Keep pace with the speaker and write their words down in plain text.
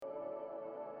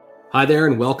Hi there,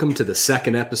 and welcome to the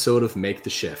second episode of Make the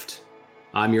Shift.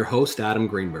 I'm your host, Adam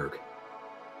Greenberg.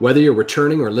 Whether you're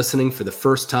returning or listening for the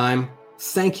first time,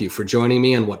 thank you for joining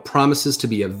me on what promises to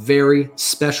be a very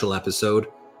special episode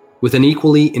with an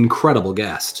equally incredible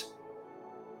guest.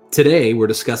 Today, we're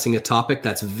discussing a topic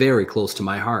that's very close to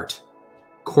my heart: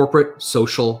 corporate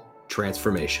social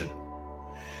transformation.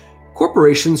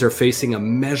 Corporations are facing a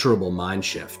measurable mind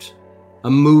shift,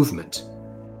 a movement,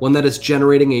 one that is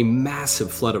generating a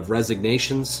massive flood of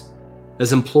resignations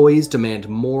as employees demand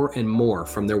more and more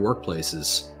from their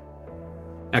workplaces.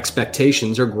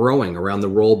 Expectations are growing around the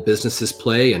role businesses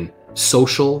play in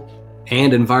social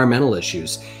and environmental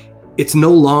issues. It's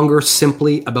no longer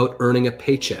simply about earning a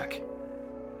paycheck.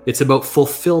 It's about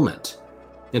fulfillment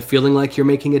and feeling like you're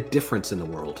making a difference in the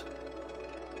world.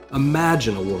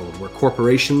 Imagine a world where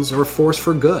corporations are a force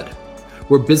for good,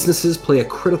 where businesses play a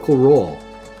critical role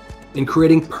in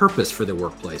creating purpose for their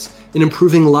workplace, in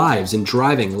improving lives and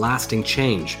driving lasting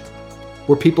change,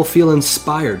 where people feel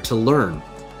inspired to learn,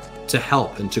 to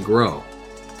help, and to grow.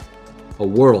 A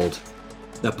world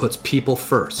that puts people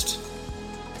first.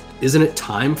 Isn't it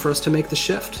time for us to make the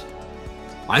shift?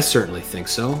 I certainly think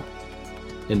so.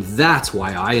 And that's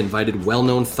why I invited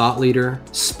well-known thought leader,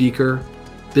 speaker,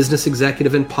 business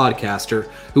executive, and podcaster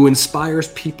who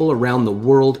inspires people around the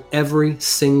world every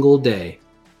single day,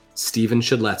 Stephen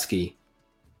Shedletsky,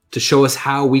 to show us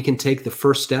how we can take the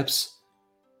first steps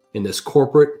in this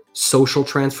corporate social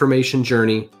transformation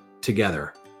journey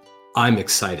together. I'm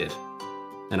excited,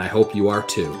 and I hope you are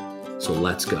too. So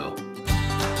let's go.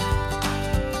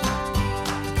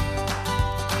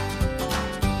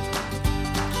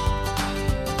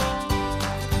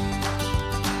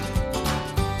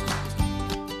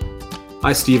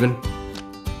 Hi, Stephen.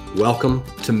 Welcome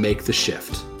to Make the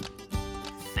Shift.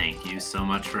 Thank you so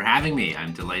much for having me.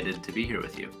 I'm delighted to be here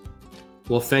with you.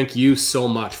 Well, thank you so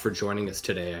much for joining us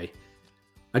today.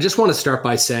 I just want to start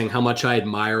by saying how much I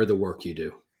admire the work you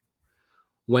do.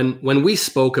 When we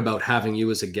spoke about having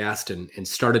you as a guest and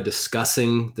started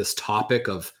discussing this topic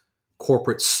of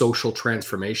corporate social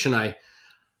transformation, I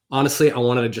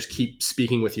wanted to just keep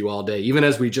speaking with you all day. Even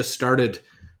as we just started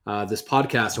this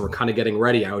podcast and we're kind of getting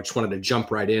ready, I just wanted to jump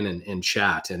right in and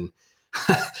chat. And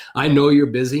I know you're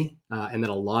busy and that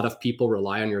a lot of people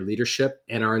rely on your leadership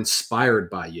and are inspired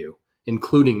by you,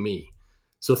 including me.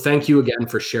 So thank you again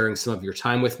for sharing some of your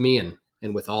time with me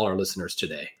and with all our listeners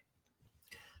today.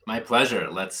 My pleasure.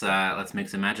 Let's make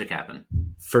some magic happen.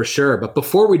 For sure. But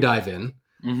before we dive in,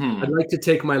 I'd like to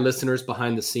take my listeners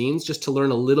behind the scenes just to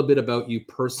learn a little bit about you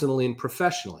personally and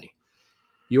professionally.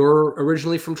 You're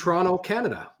originally from Toronto,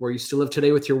 Canada, where you still live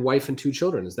today with your wife and 2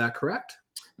 children. Is that correct?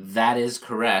 That is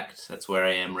correct. That's where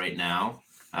I am right now,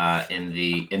 in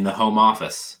the home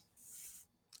office.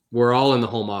 We're all in the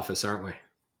home office, aren't we?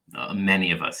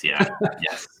 Many of us, yeah.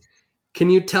 Yes.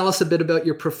 Can you tell us a bit about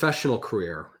your professional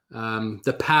career,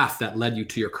 the path that led you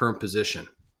to your current position?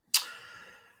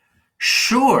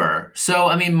 Sure. So,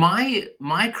 I mean,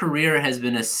 my career has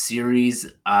been a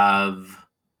series of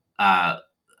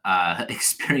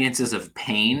experiences of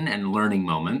pain and learning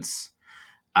moments.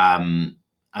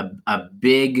 A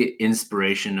big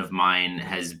inspiration of mine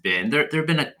has been there have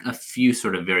been a few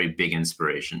sort of very big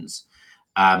inspirations.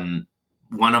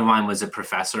 One of mine was a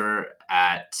professor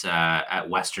at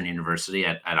Western University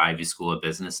at Ivy School of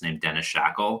Business named Dennis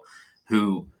Shackle,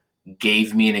 who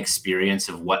gave me an experience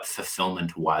of what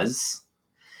fulfillment was.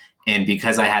 And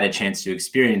because I had a chance to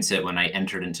experience it when I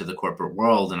entered into the corporate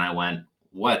world and I went,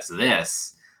 what's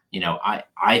this?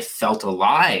 I felt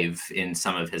alive in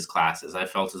some of his classes. I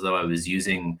felt as though I was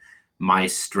using my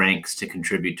strengths to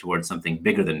contribute towards something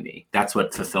bigger than me. That's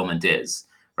what fulfillment is,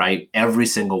 right? Every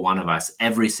single one of us,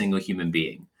 every single human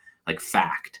being, like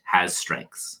fact, has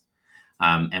strengths.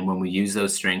 And when we use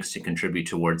those strengths to contribute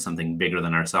towards something bigger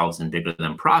than ourselves and bigger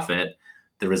than profit,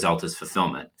 the result is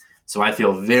fulfillment. So I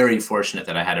feel very fortunate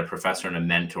that I had a professor and a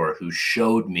mentor who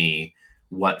showed me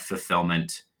what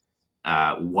fulfillment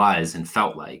was and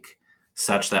felt like,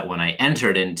 such that when I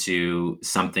entered into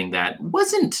something that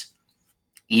wasn't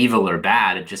evil or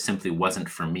bad, it just simply wasn't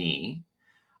for me,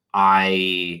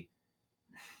 I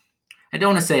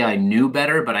don't want to say I knew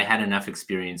better, but I had enough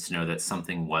experience to know that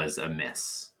something was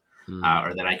amiss,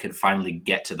 or that I could finally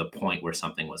get to the point where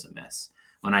something was amiss.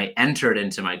 When I entered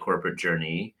into my corporate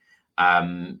journey,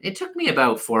 it took me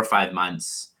about 4 or 5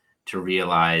 months to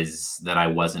realize that I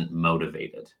wasn't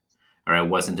motivated, or I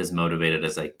wasn't as motivated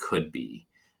as I could be.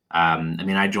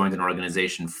 I joined an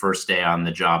organization, first day on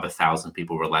the job, 1,000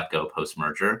 people were let go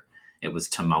post-merger. It was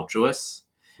tumultuous.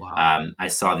 Wow. I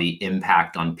saw the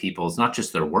impact on people's, not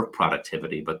just their work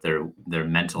productivity, but their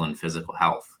mental and physical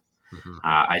health. Mhm.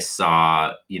 I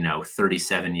saw,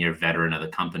 37-year veteran of the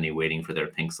company waiting for their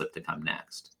pink slip to come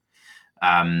next.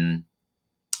 Um,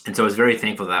 and so I was very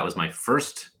thankful that was my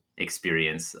first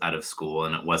experience out of school,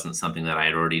 and it wasn't something that I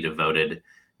had already devoted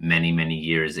many, many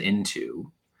years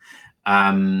into.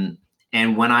 Um,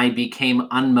 and when I became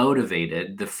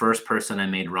unmotivated, the first person I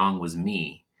made wrong was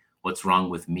me. What's wrong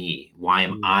with me? Why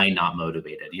am Mm. I not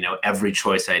motivated? Every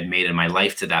choice I had made in my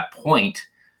life to that point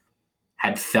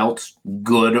had felt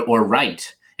good or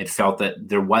right. It felt that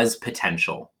there was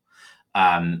potential.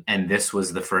 And this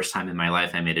was the first time in my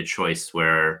life I made a choice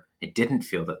where it didn't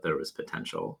feel that there was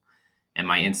potential. And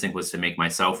my instinct was to make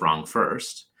myself wrong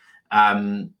first.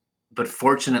 Um, but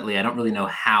fortunately, I don't really know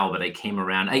how, but I came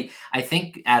around. I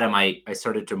think, Adam, I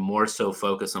started to more so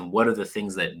focus on what are the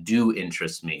things that do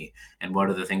interest me and what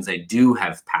are the things I do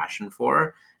have passion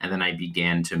for. And then I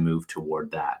began to move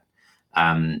toward that.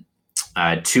 Um,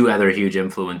 Two other huge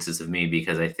influences of me,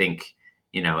 because I think,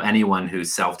 anyone who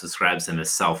self-describes them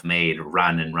as self-made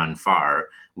run and run far.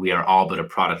 We are all but a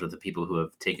product of the people who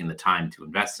have taken the time to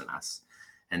invest in us.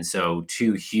 And so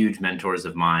two huge mentors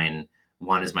of mine,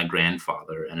 one is my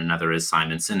grandfather and another is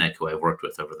Simon Sinek, who I've worked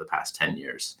with over the past 10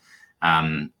 years.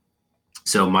 Um,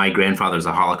 so my grandfather is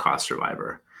a Holocaust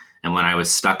survivor. And when I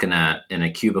was stuck in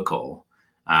a cubicle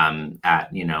at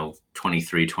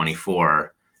 23,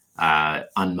 24,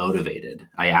 unmotivated,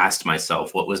 I asked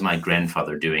myself, what was my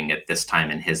grandfather doing at this time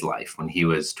in his life when he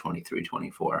was 23,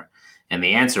 24? And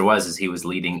the answer is he was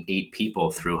leading 8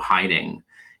 people through hiding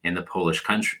in the Polish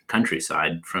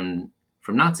countryside from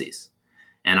Nazis.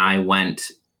 And I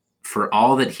went, for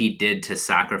all that he did to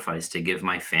sacrifice to give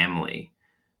my family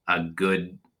a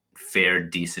good, fair,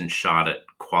 decent shot at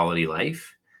quality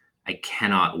life, I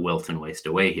cannot wilt and waste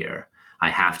away here. I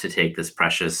have to take this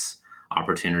precious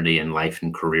opportunity in life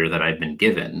and career that I've been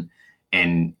given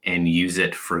and use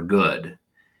it for good.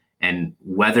 And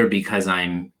whether because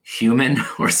I'm human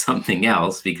or something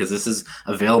else, because this is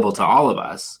available to all of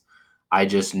us, I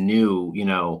just knew,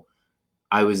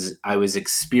 I was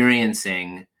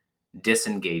experiencing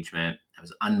disengagement. I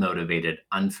was unmotivated,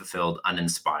 unfulfilled,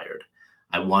 uninspired.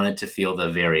 I wanted to feel the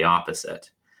very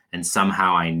opposite. And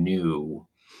somehow I knew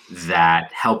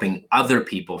that helping other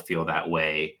people feel that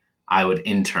way, I would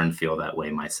in turn feel that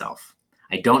way myself.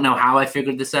 I don't know how I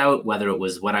figured this out, whether it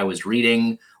was what I was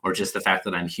reading or just the fact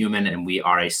that I'm human and we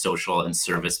are a social and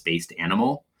service-based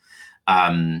animal.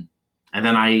 And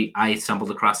then I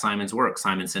stumbled across Simon's work,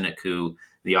 Simon Sinek, who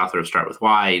the author of Start With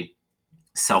Why,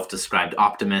 self-described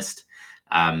optimist.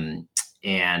 And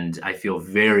I feel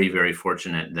very, very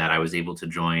fortunate that I was able to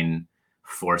join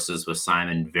forces with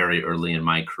Simon very early in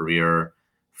my career,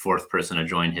 fourth person to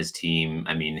join his team.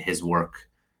 I mean, his work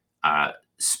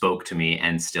spoke to me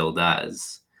and still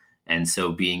does. And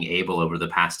so being able over the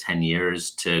past 10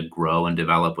 years to grow and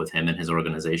develop with him and his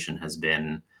organization has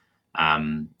been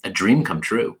a dream come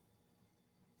true.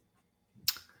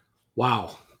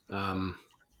 Wow.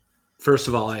 First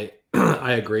of all, I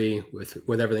I agree with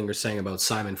everything you're saying about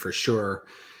Simon for sure.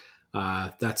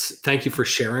 Thank you for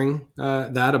sharing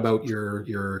that about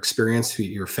your experience,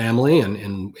 your family,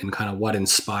 and kind of what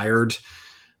inspired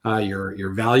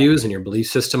your values and your belief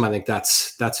system. I think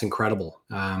that's incredible.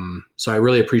 So I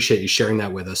really appreciate you sharing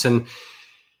that with us. And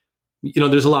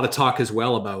there's a lot of talk as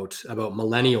well about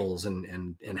millennials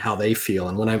and how they feel.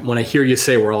 And when I hear you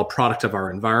say we're all a product of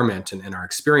our environment and our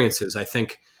experiences, I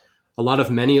think a lot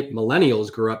of many millennials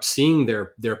grew up seeing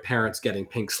their parents getting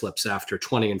pink slips after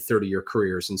 20 and 30-year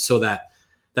careers. And so that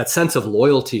sense of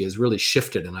loyalty has really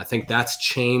shifted. And I think that's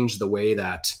changed the way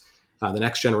that the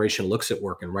next generation looks at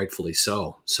work, and rightfully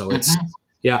so. So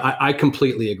yeah, I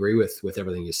completely agree with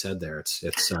everything you said there.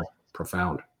 It's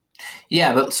profound.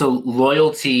 Yeah, but so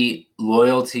loyalty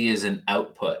is an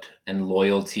output and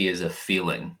loyalty is a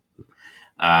feeling.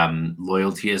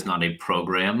 Loyalty is not a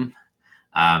program.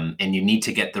 And you need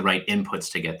to get the right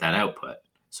inputs to get that output.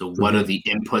 So what are the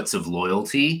inputs of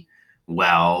loyalty?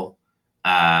 Well,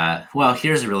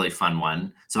 here's a really fun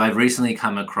one. So I've recently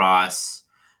come across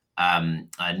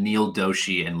Neil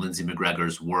Doshi and Lindsay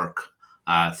McGregor's work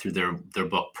through their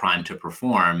book Prime to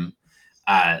Perform,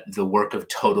 the work of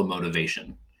total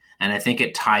motivation. And I think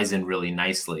it ties in really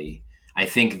nicely. I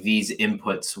think these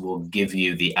inputs will give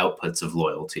you the outputs of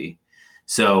loyalty.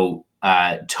 So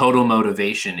total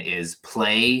motivation is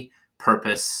play,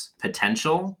 purpose,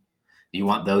 potential. You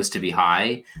want those to be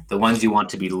high. The ones you want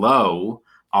to be low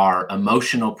are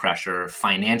emotional pressure,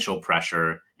 financial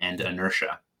pressure, and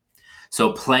inertia.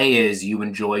 So play is you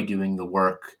enjoy doing the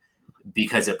work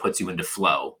because it puts you into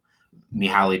flow.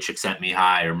 Mihaly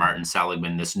Csikszentmihalyi or Martin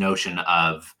Seligman, this notion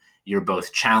of you're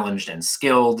both challenged and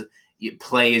skilled.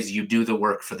 Play is you do the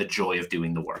work for the joy of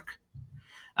doing the work.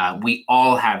 We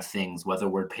all have things, whether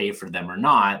we're paid for them or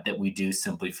not, that we do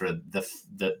simply for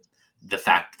the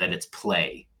fact that it's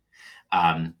play.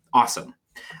 Awesome.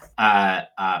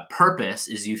 Purpose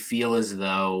is you feel as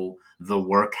though the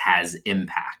work has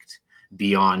impact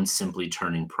beyond simply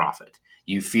turning profit.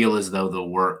 You feel as though the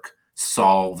work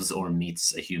solves or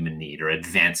meets a human need or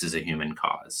advances a human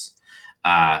cause.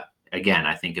 Again,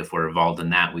 I think if we're involved in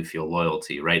that, we feel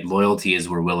loyalty, right? Loyalty is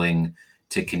we're willing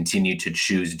to continue to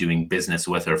choose doing business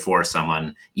with or for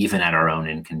someone, even at our own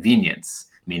inconvenience,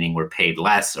 meaning we're paid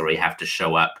less or we have to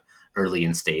show up early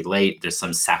and stay late. There's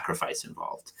some sacrifice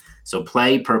involved. So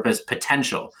play, purpose,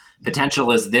 potential.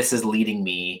 Potential is this is leading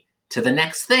me to the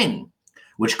next thing,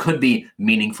 which could be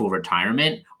meaningful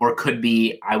retirement, or could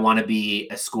be I want to be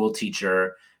a school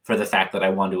teacher for the fact that I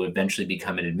want to eventually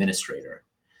become an administrator.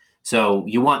 So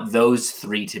you want those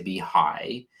three to be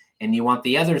high, and you want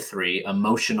the other three,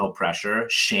 emotional pressure,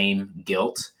 shame,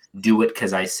 guilt, do it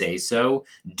because I say so,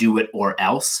 do it or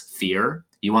else, fear.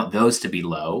 You want those to be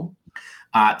low.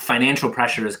 Financial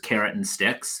pressure is carrot and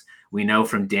sticks. We know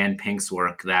from Dan Pink's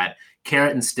work that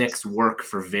carrot and sticks work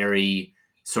for very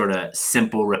sort of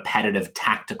simple, repetitive,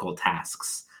 tactical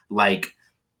tasks, like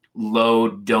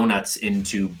load donuts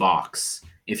into box.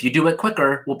 If you do it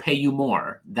quicker, we'll pay you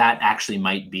more. That actually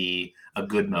might be a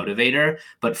good motivator.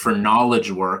 But for knowledge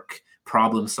work,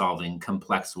 problem solving,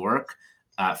 complex work,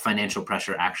 financial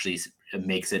pressure actually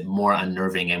makes it more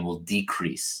unnerving and will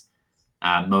decrease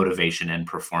motivation and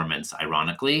performance,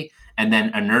 ironically. And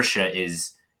then inertia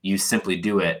is you simply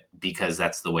do it because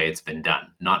that's the way it's been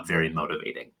done. Not very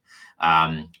motivating.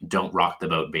 Don't rock the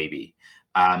boat, baby.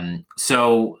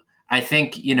 So I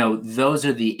think, those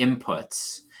are the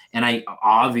inputs. And I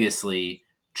obviously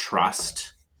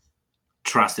trust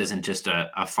isn't just a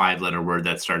 5-letter word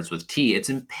that starts with T. It's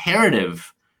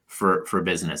imperative for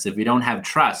business. If we don't have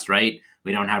trust, right,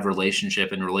 we don't have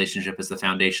relationship, and relationship is the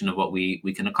foundation of what we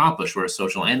can accomplish. We're a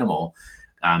social animal,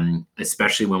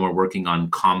 especially when we're working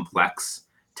on complex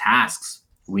tasks.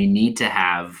 We need to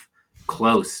have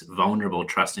close, vulnerable,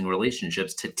 trusting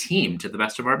relationships to team to the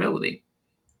best of our ability.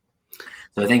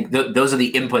 So I think those are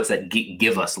the inputs that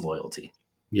give us loyalty.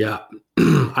 Yeah,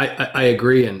 I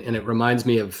agree. And it reminds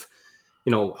me of,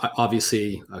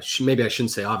 obviously, maybe I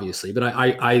shouldn't say obviously, but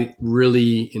I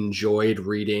really enjoyed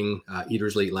reading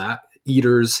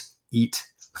Eaters Eat,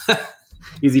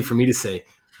 easy for me to say,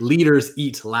 Leaders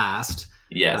Eat Last.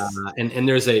 Yes. And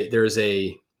there's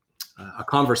a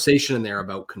conversation in there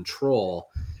about control.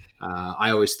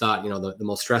 I always thought, the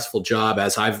most stressful job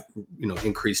as I've,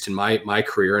 increased in my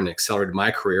career and accelerated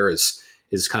my career is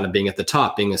kind of being at the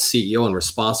top, being a CEO and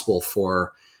responsible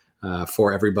for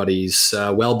everybody's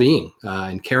well-being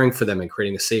and caring for them and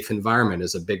creating a safe environment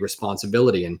is a big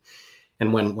responsibility. And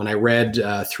when I read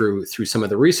through some of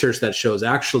the research that shows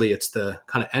actually it's the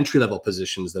kind of entry-level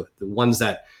positions, the ones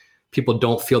that people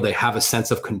don't feel they have a sense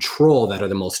of control that are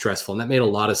the most stressful. And that made a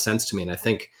lot of sense to me. And I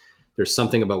think there's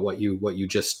something about what you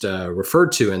just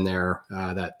referred to in there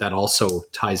that also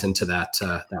ties into that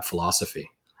philosophy.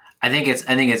 I think it's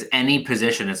any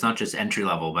position. It's not just entry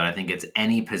level, but I think it's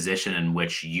any position in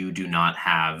which you do not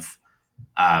have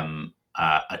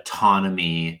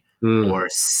autonomy or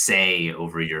say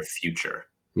over your future.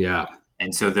 Yeah.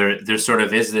 And so there sort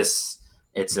of is this.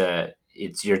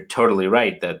 You're totally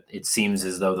right that it seems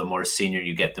as though the more senior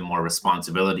you get, the more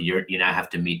responsibility you now have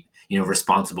to meet.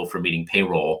 Responsible for meeting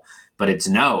payroll, but it's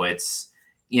if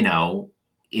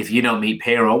you don't meet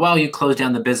payroll, well, you close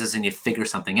down the business and you figure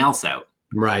something else out.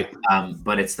 Right.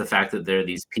 But it's the fact that there are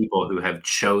these people who have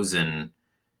chosen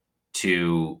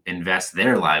to invest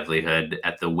their livelihood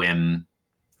at the whim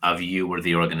of you or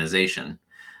the organization.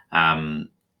 And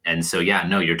so,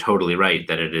 you're totally right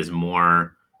that it is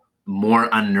more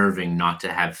unnerving not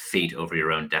to have fate over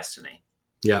your own destiny.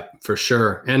 Yeah, for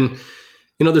sure. And,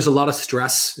 there's a lot of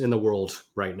stress in the world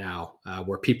right now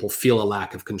where people feel a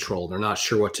lack of control. They're not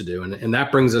sure what to do. And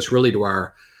that brings us really to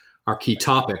our key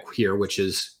topic here, which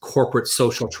is corporate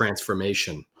social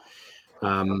transformation.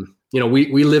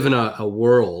 We live in a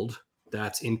world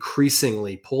that's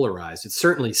increasingly polarized. It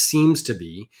certainly seems to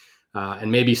be,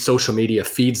 and maybe social media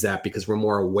feeds that because we're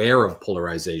more aware of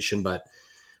polarization. But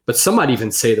some might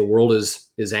even say the world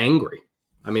is angry.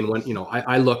 I mean, when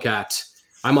I look at,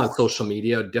 I'm on social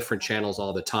media, different channels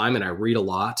all the time, and I read a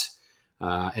lot.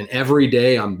 And every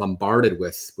day I'm bombarded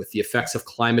with the effects of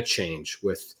climate change,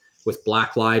 with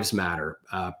Black Lives Matter,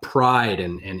 pride,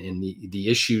 and the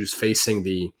issues facing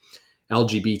the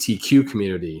LGBTQ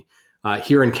community.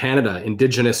 Here in Canada,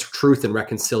 Indigenous truth and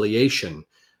reconciliation.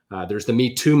 There's the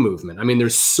Me Too movement. I mean,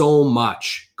 there's so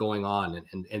much going on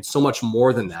and so much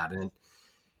more than that. And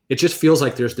it just feels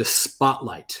like there's this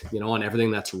spotlight, on everything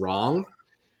that's wrong.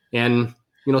 And,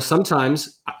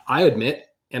 sometimes I admit,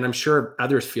 and I'm sure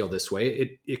others feel this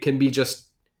way, it can be just,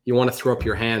 you want to throw up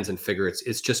your hands and figure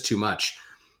it's just too much.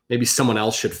 Maybe someone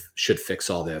else should fix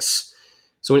all this.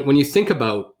 So when you think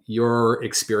about your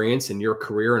experience and your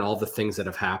career and all the things that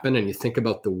have happened, and you think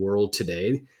about the world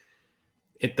today,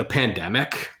 the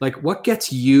pandemic, like what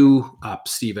gets you up,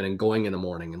 Stephen, and going in the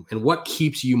morning, and what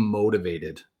keeps you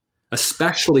motivated,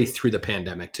 especially through the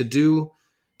pandemic, to do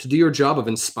your job of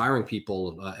inspiring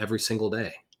people every single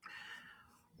day?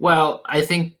 Well, I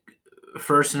think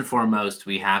first and foremost,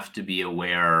 we have to be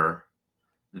aware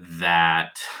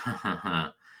that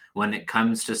when it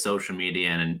comes to social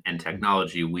media and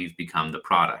technology, we've become the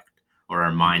product, or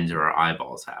our minds or our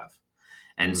eyeballs have.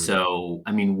 And so,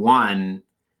 I mean, one,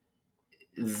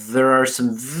 there are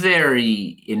some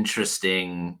very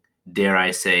interesting, dare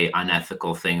I say,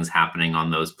 unethical things happening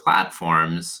on those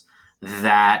platforms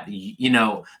that,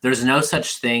 there's no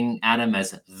such thing, Adam,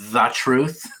 as the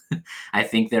truth. I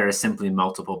think there are simply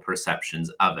multiple perceptions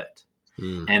of it.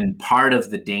 And part of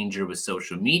the danger with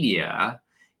social media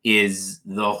is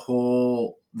the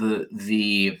whole, I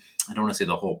don't want to say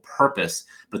the whole purpose,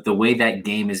 but the way that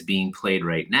game is being played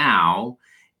right now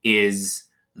is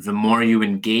the more you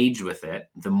engage with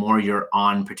it, the more you're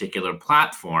on particular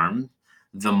platform,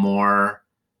 the more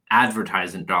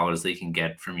advertisement dollars they can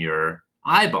get from your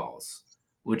eyeballs,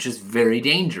 which is very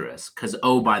dangerous because,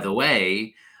 oh, by the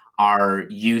way, our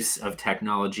use of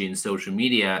technology and social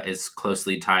media is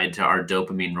closely tied to our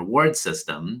dopamine reward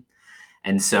system.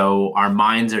 And so our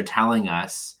minds are telling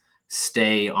us,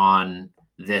 stay on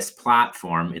this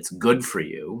platform, it's good for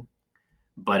you.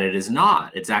 But it is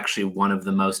not. It's actually one of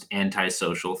the most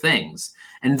antisocial things.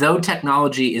 And though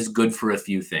technology is good for a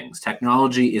few things,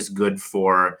 technology is good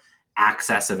for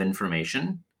access of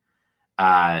information.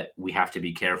 We have to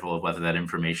be careful of whether that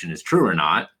information is true or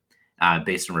not,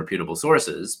 based on reputable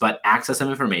sources. But access of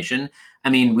information,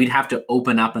 I mean, we'd have to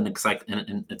open up an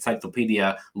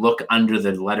encyclopedia, look under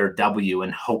the letter W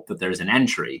and hope that there's an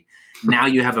entry. Now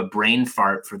you have a brain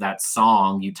fart for that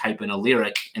song, you type in a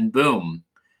lyric and boom,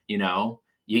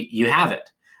 you have it,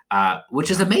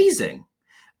 which is amazing.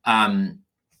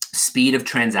 Speed of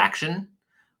transaction.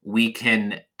 We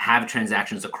can have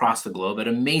transactions across the globe at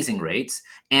amazing rates,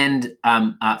 and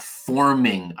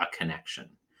forming a connection.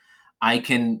 I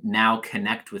can now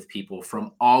connect with people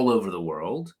from all over the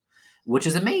world, which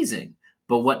is amazing.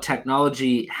 But what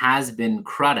technology has been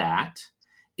crud at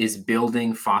is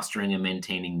building, fostering, and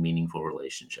maintaining meaningful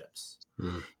relationships.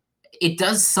 It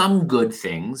does some good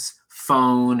things.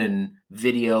 Phone and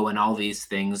video and all these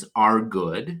things are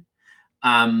good,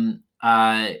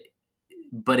 but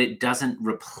it doesn't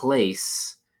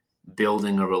replace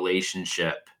building a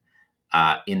relationship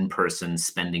in person,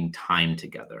 spending time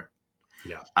together.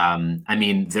 Yeah. I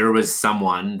mean, there was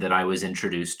someone that I was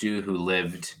introduced to who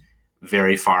lived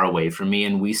very far away from me,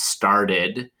 and we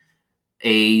started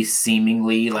a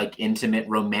seemingly like intimate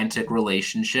romantic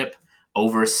relationship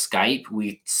over Skype.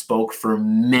 We spoke for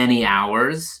many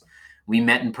hours. We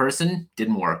met in person,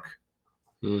 didn't work.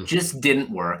 Just didn't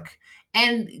work.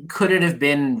 And could it have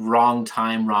been wrong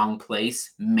time, wrong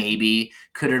place? Maybe.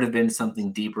 Could it have been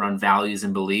something deeper on values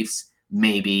and beliefs?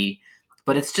 Maybe.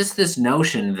 But it's just this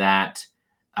notion that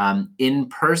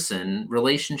in-person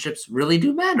relationships really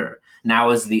do matter.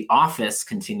 Now, as the office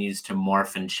continues to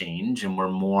morph and change, and we're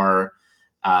more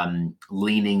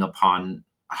leaning upon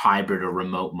hybrid or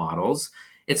remote models,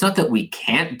 it's not that we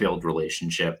can't build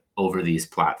relationship over these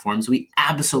platforms. We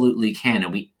absolutely can.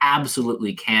 And we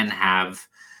absolutely can have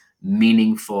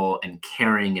meaningful and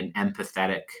caring and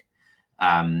empathetic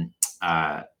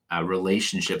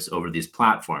relationships over these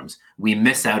platforms. We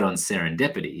miss out on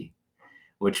serendipity,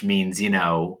 which means,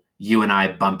 you and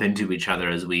I bump into each other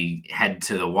as we head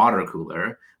to the water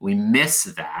cooler. We miss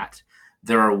that.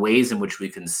 There are ways in which we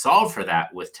can solve for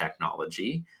that with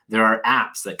technology. There are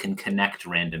apps that can connect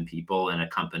random people in a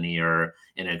company or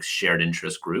in a shared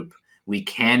interest group. We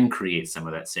can create some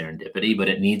of that serendipity, but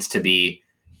it needs to be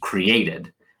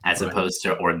created as opposed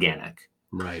to organic.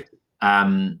 Right.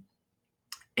 But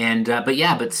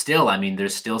still, I mean,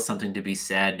 there's still something to be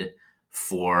said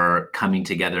for coming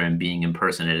together and being in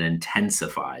person. It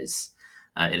intensifies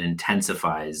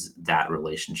that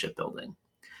relationship building.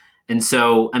 And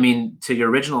so, I mean, to your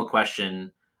original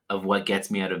question of what gets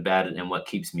me out of bed and what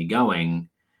keeps me going,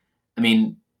 I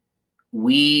mean,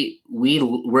 we're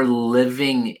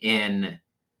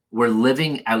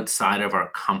living outside of our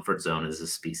comfort zone as a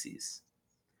species.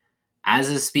 As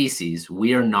a species,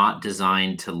 we are not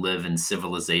designed to live in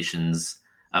civilizations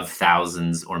of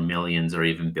thousands or millions or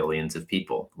even billions of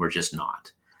people. We're just not.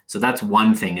 So that's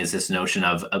one thing, is this notion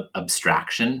of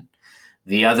abstraction.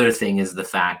 The other thing is the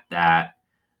fact that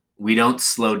we don't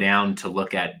slow down to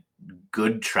look at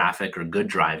good traffic or good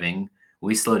driving.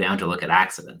 We slow down to look at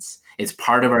accidents. It's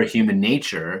part of our human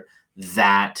nature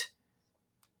that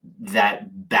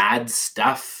bad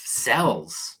stuff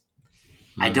sells.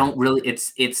 I don't really,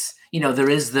 it's, there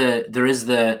is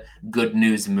the good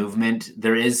news movement.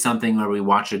 There is something where we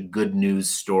watch a good news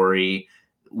story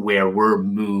where we're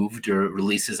moved or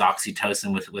releases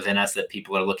oxytocin within us, that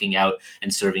people are looking out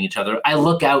and serving each other. I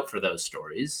look out for those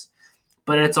stories,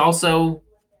 but it's also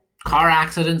car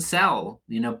accidents sell,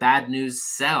 bad news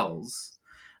sells.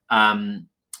 But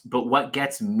what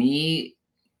gets me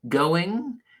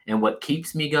going and what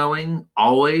keeps me going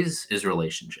always is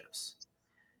relationships.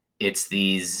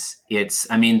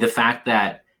 The fact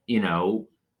that,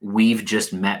 we've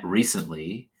just met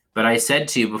recently, but I said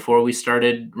to you before we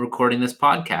started recording this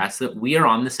podcast that we are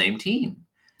on the same team.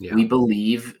 Yeah. We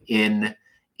believe in,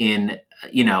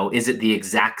 is it the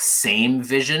exact same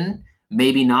vision?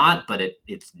 Maybe not, but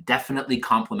it's definitely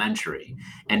complementary.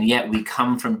 And yet we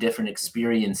come from different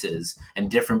experiences and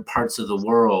different parts of the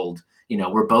world.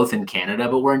 We're both in Canada,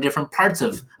 but we're in different parts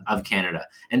of Canada.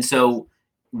 And so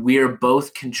we're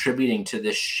both contributing to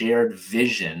this shared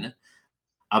vision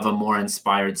of a more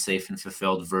inspired, safe, and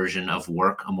fulfilled version of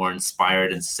work, a more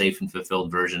inspired and safe and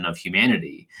fulfilled version of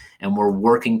humanity. And we're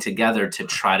working together to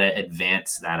try to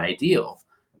advance that ideal.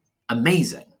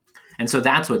 Amazing. And so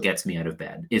that's what gets me out of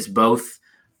bed, is both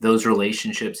those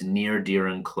relationships, near, dear,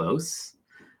 and close,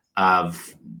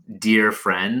 of dear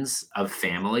friends, of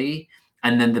family,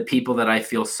 and then the people that I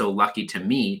feel so lucky to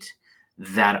meet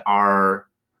that are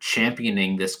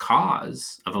championing this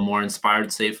cause of a more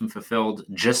inspired, safe, and fulfilled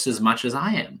just as much as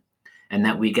I am, and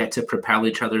that we get to propel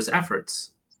each other's efforts.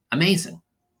 Amazing.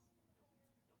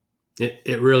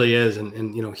 It really is.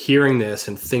 And hearing this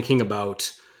and thinking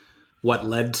about what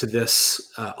led to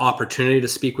this opportunity to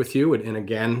speak with you. And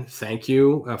again, thank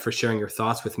you for sharing your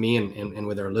thoughts with me and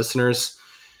with our listeners.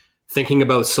 Thinking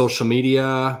about social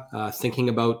media, thinking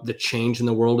about the change in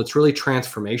the world, it's really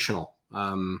transformational.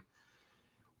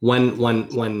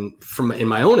 When from in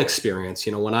my own experience,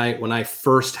 when I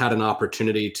first had an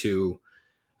opportunity to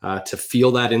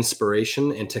feel that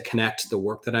inspiration and to connect the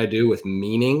work that I do with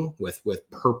meaning, with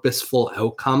purposeful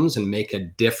outcomes, and make a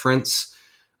difference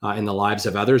in the lives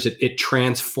of others, it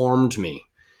transformed me.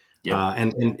 Yeah.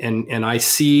 And I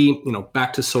see,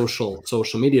 back to social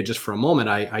media just for a moment,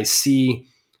 I see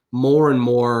more and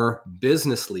more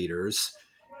business leaders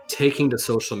taking to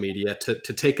social media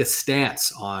to take a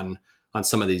stance on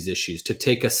some of these issues, to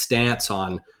take a stance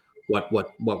on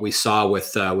what we saw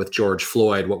with George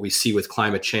Floyd, what we see with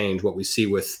climate change, what we see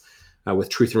with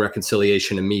Truth and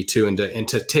Reconciliation and Me Too, and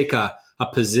to take a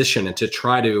position and to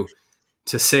try to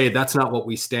say that's not what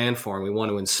we stand for, and we want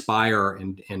to inspire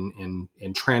and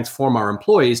transform our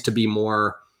employees to be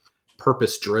more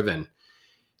purpose driven.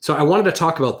 So I wanted to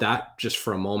talk about that just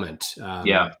for a moment.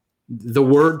 The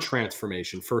word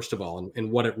transformation, first of all,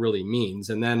 and what it really means,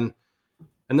 and then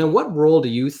what role do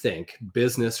you think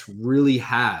business really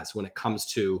has when it comes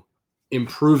to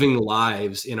improving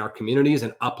lives in our communities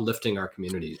and uplifting our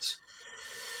communities?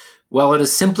 Well, it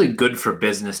is simply good for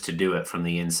business to do it from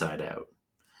the inside out.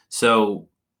 So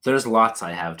there's lots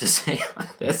I have to say on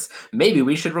this. Maybe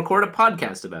we should record a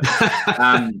podcast about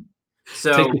it.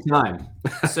 Take your time.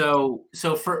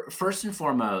 so first and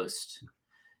foremost,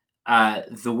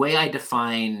 the way I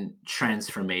define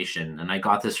transformation, and I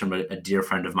got this from a dear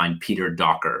friend of mine, Peter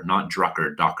Docker, not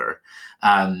Drucker, Docker.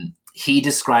 He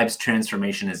describes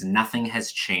transformation as nothing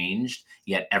has changed,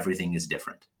 yet everything is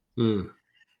different.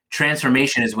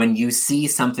 Transformation is when you see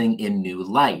something in new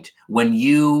light. When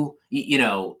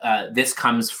this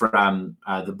comes from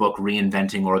the book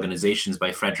Reinventing Organizations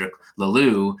by Frederick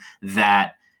Laloux,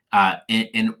 that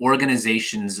an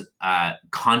organization's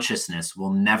consciousness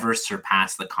will never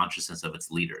surpass the consciousness of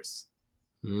its leaders.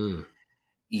 And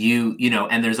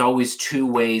there's always two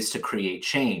ways to create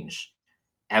change: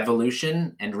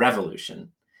 evolution and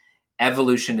revolution.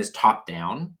 Evolution is top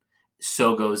down.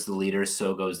 So goes the leader,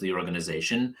 so goes the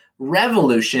organization.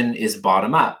 Revolution is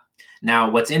bottom up. Now,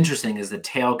 what's interesting is the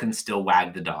tail can still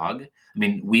wag the dog. I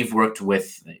mean, we've worked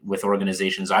with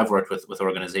organizations. I've worked with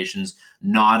organizations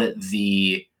not at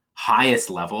the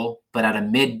highest level, but at a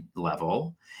mid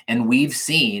level. And we've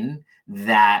seen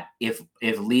that if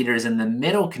leaders in the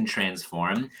middle can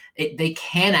transform, they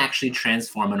can actually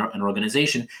transform an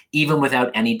organization even without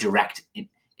any direct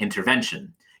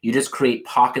intervention. You just create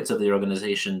pockets of the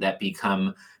organization that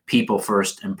become people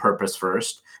first and purpose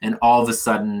first. And all of a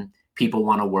sudden, People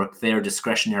want to work there.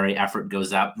 Discretionary effort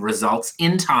goes up. Results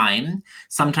in time.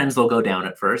 Sometimes they'll go down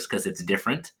at first because it's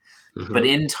different. Mm-hmm. But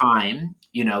in time,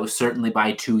 certainly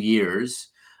by 2 years,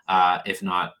 if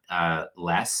not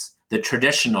less, the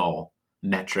traditional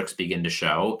metrics begin to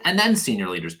show, and then senior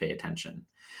leaders pay attention.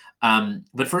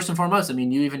 But first and foremost,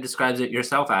 you even described it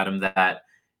yourself, Adam, that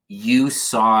you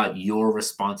saw your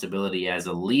responsibility as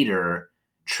a leader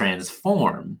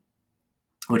transform,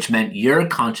 which meant your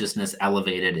consciousness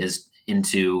elevated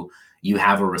into you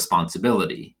have a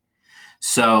responsibility.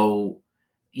 So,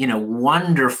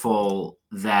 wonderful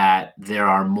that there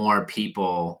are more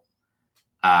people.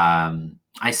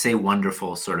 I say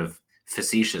wonderful sort of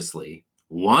facetiously.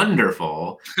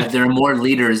 Wonderful that there are more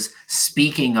leaders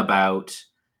speaking about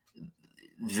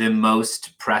the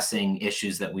most pressing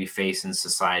issues that we face in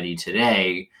society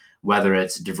today, whether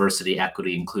it's diversity,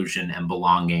 equity, inclusion, and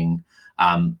belonging,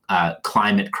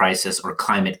 climate crisis, or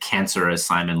climate cancer, as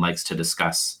Simon likes to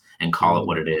discuss and call it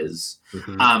what it is.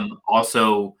 Mm-hmm.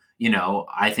 Also,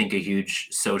 I think a huge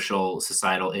social,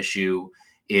 societal issue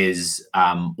is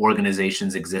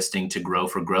organizations existing to grow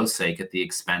for growth's sake at the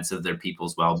expense of their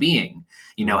people's well-being.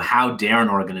 How dare an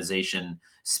organization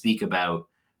speak about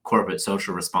corporate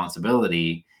social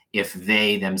responsibility if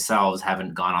they themselves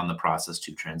haven't gone on the process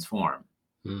to transform?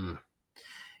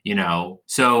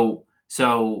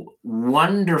 So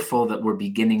wonderful that we're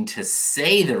beginning to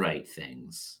say the right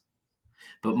things,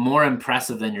 but more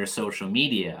impressive than your social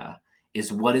media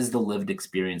is what is the lived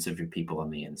experience of your people on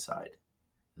the inside.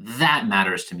 That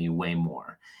matters to me way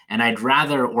more. And I'd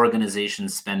rather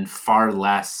organizations spend far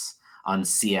less on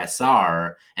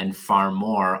CSR and far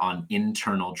more on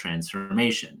internal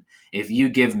transformation. If you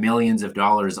give millions of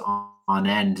dollars on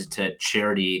end to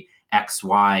charity X,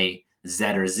 Y, Z,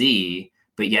 or Z,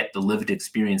 but yet the lived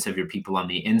experience of your people on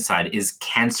the inside is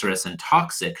cancerous and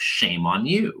toxic, shame on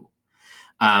you.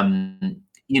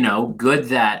 Good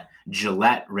that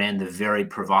Gillette ran the very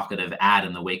provocative ad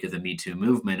in the wake of the Me Too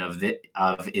movement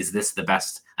of is this the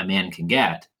best a man can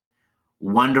get?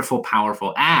 Wonderful,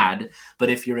 powerful ad. But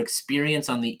if your experience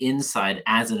on the inside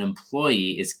as an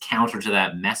employee is counter to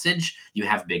that message, you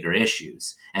have bigger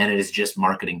issues, and it is just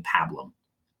marketing pablum.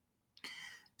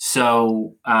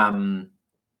 So,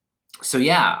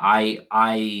 yeah,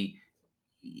 I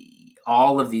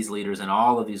all of these leaders and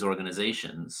all of these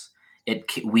organizations,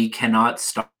 we cannot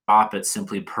stop at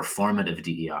simply performative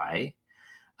DEI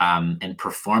and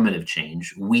performative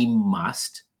change. We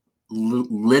must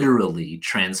literally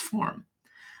transform.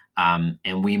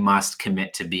 And we must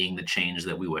commit to being the change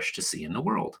that we wish to see in the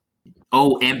world.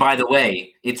 Oh, and by the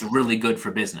way, it's really good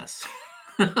for business.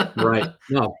 Right.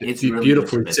 No, it's really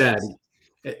beautifully said.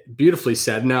 Beautifully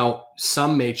said. Now,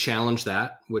 some may challenge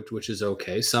that, which is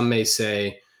okay. Some may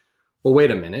say, well,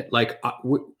 wait a minute. Like,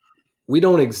 we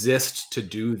don't exist to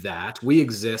do that. We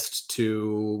exist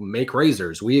to make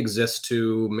razors. We exist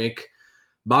to make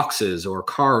boxes or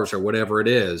cars or whatever it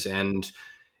is. And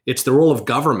it's the role of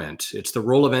government. It's the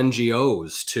role of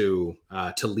NGOs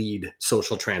to lead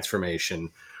social transformation.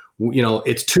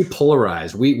 It's too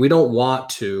polarized. We don't want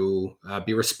to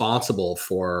be responsible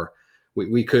for.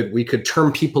 We could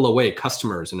turn people away,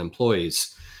 customers and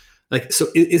employees. Like, so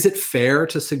is it fair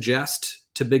to suggest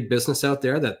to big business out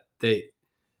there that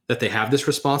they have this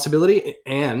responsibility?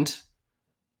 And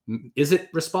is it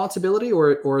responsibility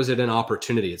or is it an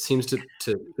opportunity? It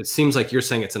seems like you're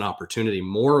saying it's an opportunity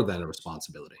more than a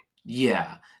responsibility.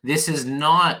 Yeah, this is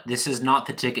not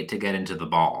the ticket to get into the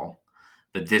ball,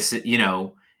 but this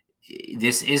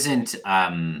isn't.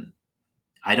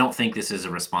 I don't think this is a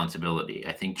responsibility.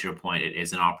 I think, to your point, it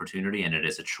is an opportunity and it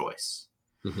is a choice.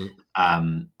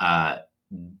 Mm-hmm.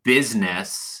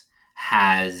 Business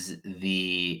has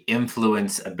the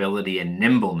influence, ability, and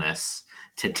nimbleness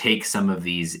to take some of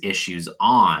these issues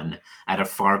on at a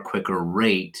far quicker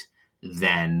rate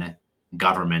than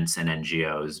governments and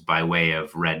NGOs by way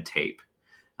of red tape.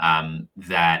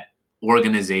 That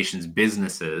organizations,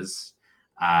 businesses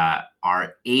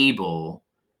are able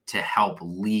to help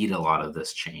lead a lot of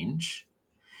this change.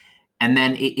 And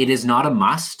then it is not a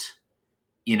must.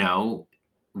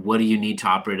 What do you need to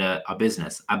operate a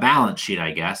business? A balance sheet,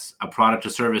 I guess, a product or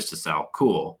service to sell.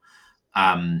 Cool.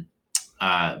 But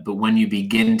when you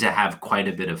begin to have quite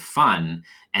a bit of fun,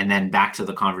 and then back to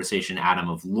the conversation, Adam,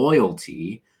 of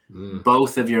loyalty,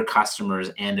 both of your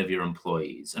customers and of your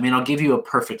employees. I'll give you a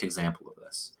perfect example of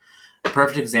this. A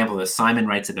perfect example of this, Simon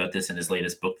writes about this in his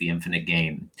latest book, The Infinite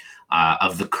Game,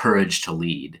 of the courage to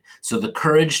lead. So the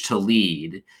courage to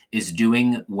lead is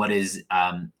doing what is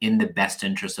in the best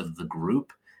interest of the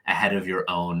group ahead of your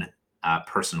own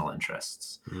personal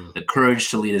interests. Mm. The courage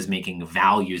to lead is making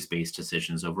values-based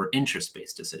decisions over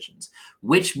interest-based decisions,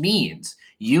 which means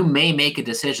you may make a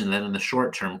decision that in the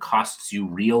short term costs you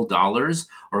real dollars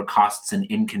or costs an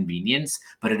inconvenience,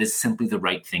 but it is simply the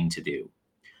right thing to do.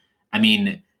 I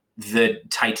mean, the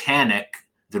Titanic,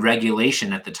 the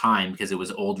regulation at the time, because it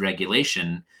was old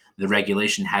regulation, the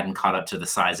regulation hadn't caught up to the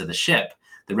size of the ship.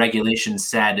 The regulation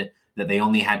said that they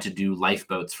only had to do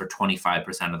lifeboats for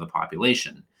 25% of the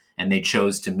population. And they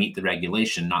chose to meet the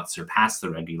regulation, not surpass the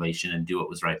regulation and do what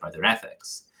was right by their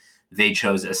ethics. They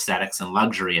chose aesthetics and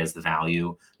luxury as the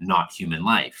value, not human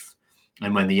life.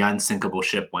 And when the unsinkable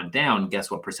ship went down,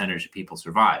 guess what percentage of people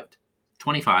survived?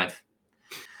 25.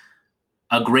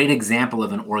 A great example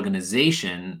of an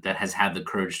organization that has had the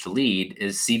courage to lead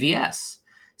is CVS.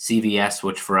 CVS,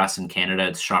 which for us in Canada,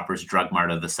 it's Shoppers Drug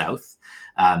Mart of the South.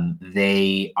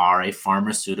 They are a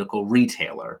pharmaceutical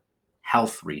retailer,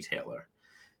 health retailer.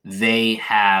 They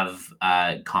have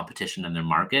competition in their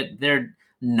market. They're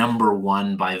number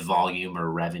one by volume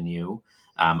or revenue.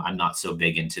 I'm not so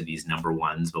big into these number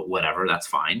ones, but whatever, that's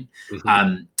fine.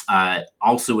 Mm-hmm.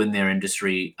 Also in their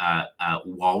industry,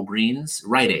 Walgreens,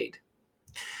 Rite Aid.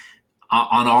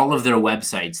 On all of their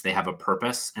websites, they have a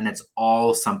purpose, and it's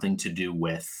all something to do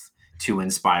with to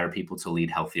inspire people to lead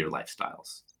healthier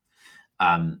lifestyles.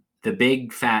 The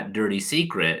big, fat, dirty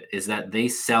secret is that they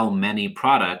sell many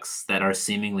products that are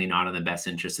seemingly not in the best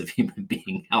interest of human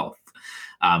being health.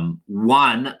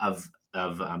 One of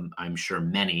I'm sure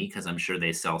many, because I'm sure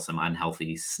they sell some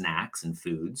unhealthy snacks and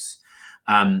foods.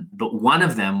 But one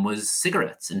of them was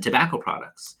cigarettes and tobacco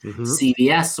products. Mm-hmm.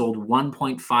 CVS sold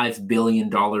 $1.5 billion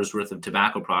worth of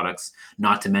tobacco products,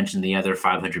 not to mention the other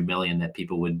 $500 million that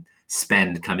people would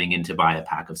spend coming in to buy a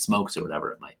pack of smokes or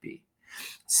whatever it might be.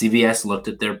 CVS looked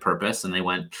at their purpose and they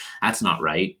went, that's not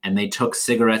right. And they took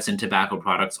cigarettes and tobacco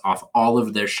products off all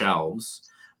of their shelves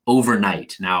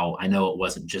overnight. Now, I know it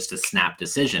wasn't just a snap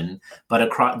decision,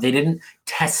 but they didn't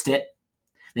test it.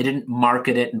 They didn't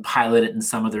market it and pilot it in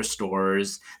some of their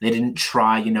stores. They didn't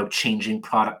try, changing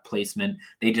product placement.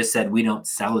 They just said, we don't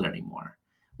sell it anymore.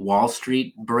 Wall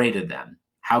Street berated them.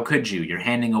 How could you? You're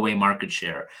handing away market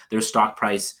share. Their stock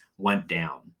price went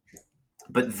down.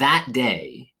 But that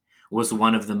day was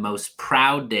one of the most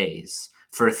proud days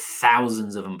for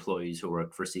thousands of employees who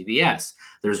worked for CVS.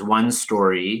 There's one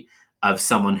story of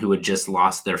someone who had just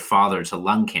lost their father to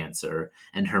lung cancer,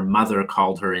 and her mother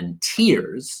called her in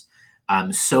tears,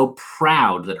 so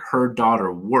proud that her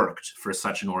daughter worked for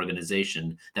such an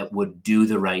organization that would do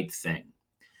the right thing.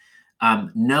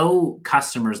 No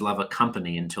customers love a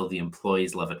company until the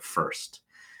employees love it first.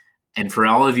 And for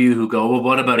all of you who go, well,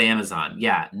 what about Amazon?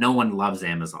 Yeah, no one loves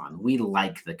Amazon. We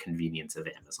like the convenience of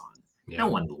Amazon. Yeah. No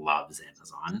one loves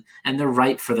Amazon. And they're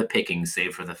ripe for the picking,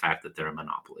 save for the fact that they're a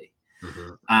monopoly.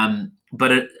 Mm-hmm.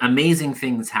 But amazing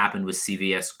things happened with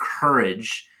CVS.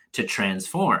 Courage to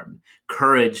transform,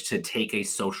 courage to take a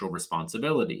social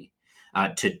responsibility,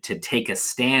 to take a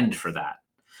stand for that.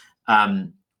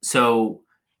 So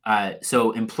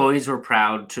employees were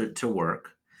proud to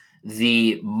work.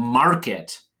 The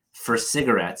market for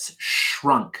cigarettes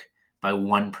shrunk by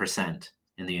 1%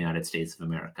 in the United States of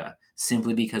America,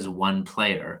 simply because one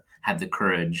player had the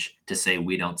courage to say,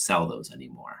 we don't sell those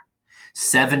anymore.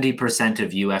 70%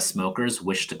 of US smokers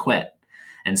wish to quit.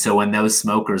 And so when those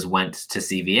smokers went to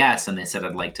CVS and they said,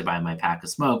 I'd like to buy my pack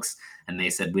of smokes, and they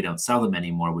said, we don't sell them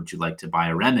anymore, would you like to buy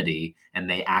a remedy? And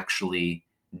they actually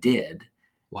did.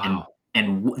 Wow.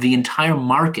 And the entire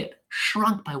market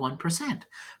shrunk by 1%.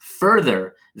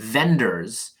 Further,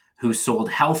 vendors who sold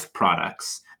health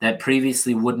products that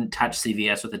previously wouldn't touch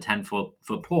CVS with a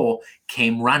 10-foot pole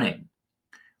came running.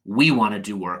 We want to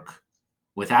do work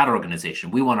with that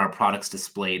organization. We want our products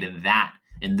displayed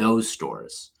in those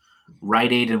stores.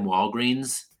 Rite Aid and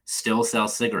Walgreens still sell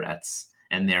cigarettes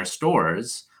in their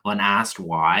stores. When asked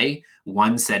why,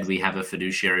 one said we have a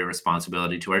fiduciary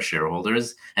responsibility to our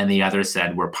shareholders, and the other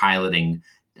said we're piloting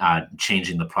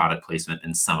changing the product placement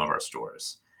in some of our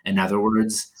stores. In other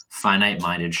words,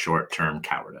 finite-minded, short-term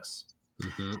cowardice.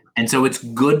 Mm-hmm. And so it's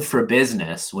good for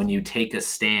business when you take a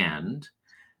stand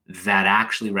that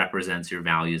actually represents your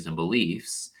values and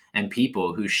beliefs, and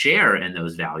people who share in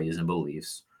those values and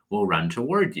beliefs will run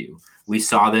toward you. We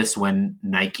saw this when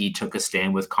Nike took a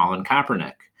stand with Colin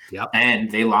Kaepernick. Yep. And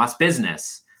they lost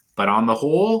business. But on the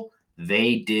whole,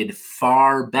 they did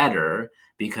far better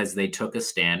because they took a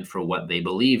stand for what they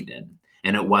believed in.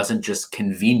 And it wasn't just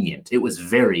convenient. It was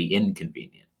very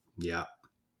inconvenient. Yeah.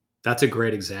 That's a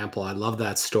great example. I love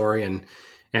that story. And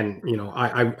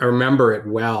I remember it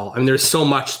well. I mean, there's so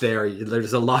much there.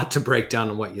 There's a lot to break down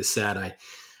in what you said.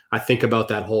 I think about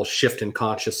that whole shift in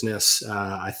consciousness.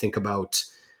 I think about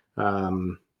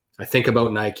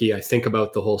Nike. I think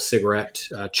about the whole cigarette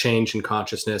change in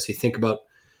consciousness. You think about,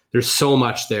 there's so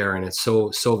much there, and it's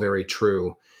so very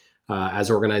true.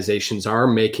 As organizations are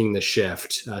making the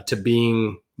shift to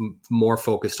being more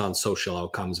focused on social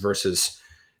outcomes versus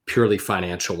purely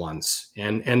financial ones,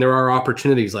 and there are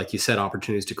opportunities, like you said,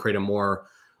 opportunities to create a more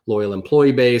loyal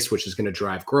employee base, which is going to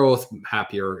drive growth.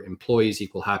 Happier employees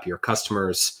equal happier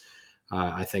customers.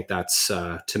 I think that's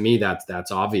to me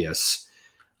that's obvious.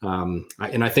 And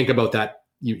I think about that.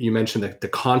 You mentioned the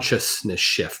consciousness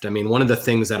shift. I mean, one of the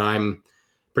things that I'm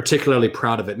particularly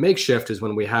proud of at Makeshift is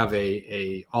when we have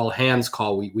a all hands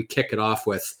call, we kick it off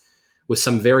with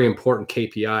some very important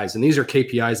KPIs. And these are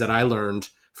KPIs that I learned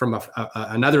from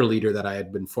another leader that I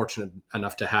had been fortunate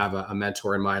enough to have a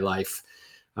mentor in my life,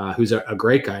 who's a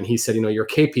great guy. And he said, your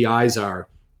KPIs are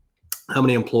how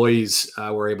many employees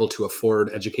were able to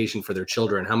afford education for their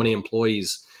children, how many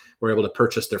employees were able to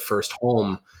purchase their first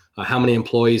home, how many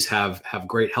employees have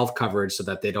great health coverage so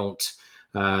that they don't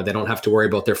have to worry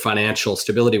about their financial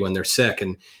stability when they're sick.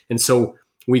 And so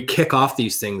we kick off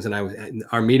these things, and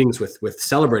our meetings with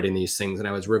celebrating these things. And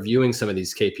I was reviewing some of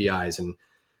these KPIs, and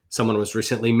someone was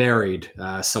recently married.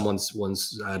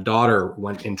 Someone's daughter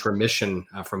went into remission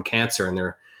from cancer, and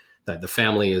the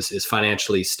family is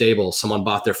financially stable. Someone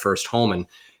bought their first home, and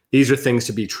these are things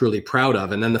to be truly proud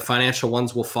of. And then the financial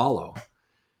ones will follow.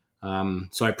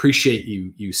 So I appreciate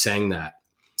you saying that.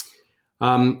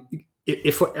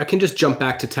 If I can just jump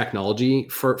back to technology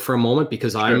for a moment,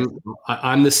 because Sure.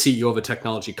 I'm the CEO of a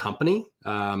technology company.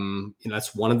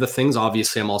 That's one of the things.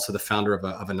 Obviously, I'm also the founder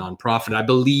of a nonprofit. I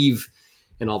believe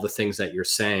in all the things that you're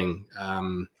saying,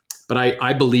 but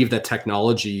I believe that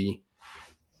technology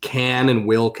can and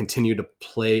will continue to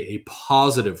play a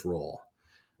positive role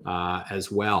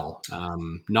as well,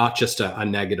 not just a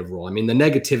negative role. I mean, the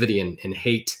negativity and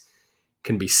hate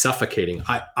can be suffocating.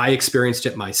 I experienced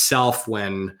it myself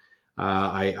when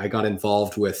I got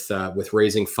involved with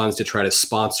raising funds to try to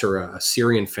sponsor a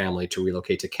Syrian family to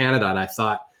relocate to Canada. And I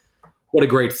thought, what a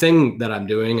great thing that I'm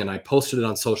doing. And I posted it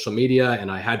on social media,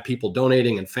 and I had people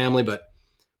donating and family, but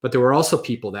there were also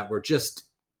people that were just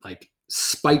like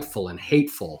spiteful and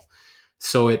hateful.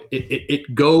 So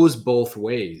it goes both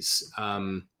ways.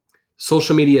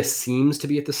 Social media seems to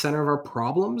be at the center of our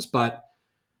problems, but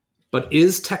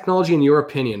is technology, in your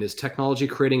opinion, is technology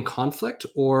creating conflict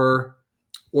or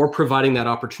providing that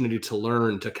opportunity to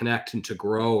learn, to connect, and to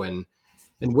grow? And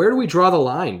where do we draw the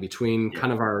line between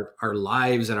kind of our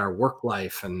lives and our work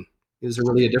life? And is there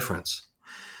really a difference?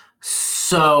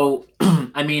 So,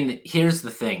 I mean, here's the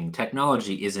thing.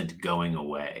 Technology isn't going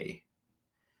away.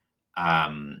 I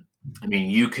mean,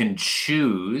 you can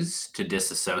choose to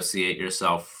disassociate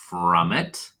yourself from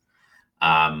it.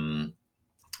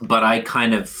 But I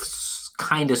kind of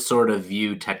sort of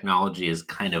view technology as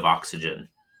kind of oxygen.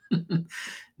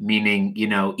 Meaning,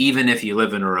 even if you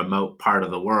live in a remote part of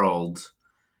the world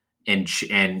and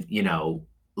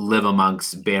live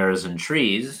amongst bears and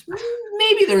trees,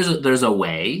 maybe there's a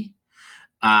way.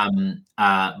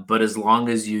 But as long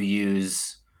as you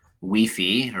use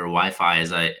Wi-Fi or Wi-Fi,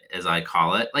 as I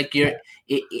call it, like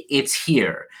it's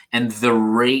here, and the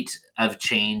rate of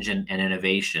change and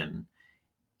innovation,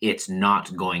 it's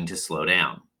not going to slow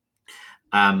down.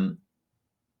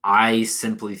 I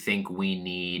simply think we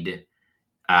need.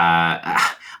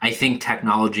 I think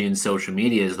technology and social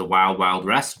media is the wild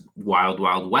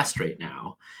wild west right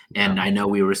now. And I know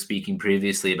we were speaking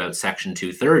previously about Section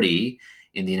 230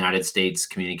 in the United States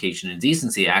Communication and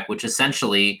Decency Act, which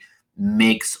essentially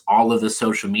makes all of the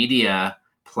social media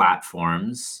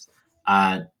platforms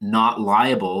not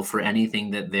liable for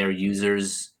anything that their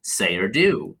users say or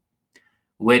do,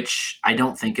 which I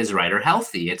don't think is right or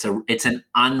healthy. It's an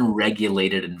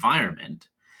unregulated environment.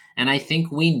 And I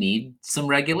think we need some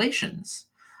regulations.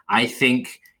 I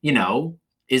think,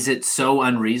 is it so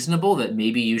unreasonable that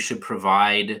maybe you should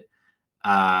provide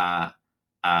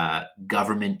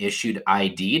government issued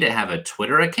ID to have a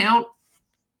Twitter account?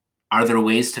 Are there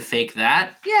ways to fake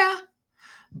that? Yeah.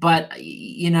 But,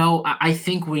 I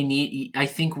think we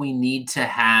need to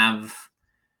have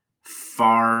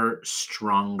far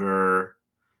stronger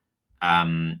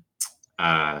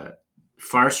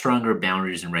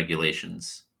boundaries and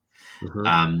regulations,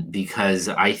 because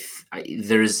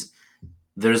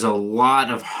there's a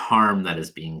lot of harm that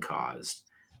is being caused,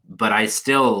 but I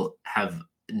still have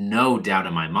no doubt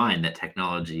in my mind that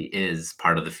technology is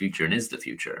part of the future and is the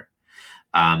future.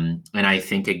 And I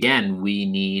think, again,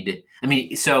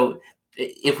 so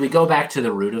if we go back to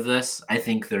the root of this, I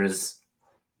think there's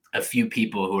a few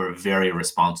people who are very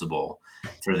responsible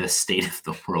for the state of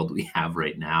the world we have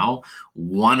right now.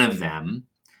 One of them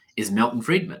is Milton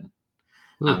Friedman.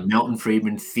 Milton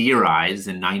Friedman theorized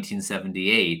in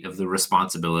 1978 of the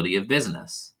responsibility of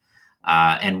business.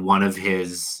 And one of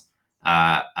his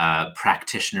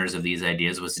practitioners of these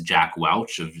ideas was Jack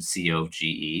Welch, of CEO of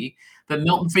GE. But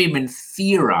Milton Friedman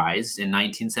theorized in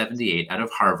 1978 out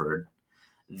of Harvard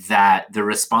that the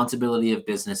responsibility of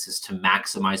business is to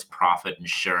maximize profit and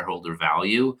shareholder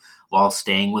value while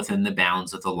staying within the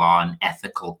bounds of the law and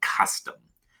ethical custom,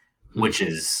 which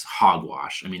is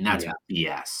hogwash. I mean, that's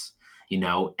BS.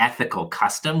 Ethical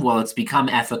custom. Well, it's become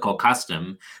ethical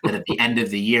custom that at the end of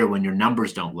the year, when your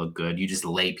numbers don't look good, you just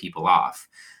lay people off.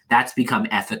 That's become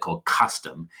ethical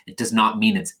custom. It does not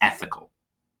mean it's ethical.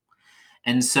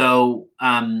 And so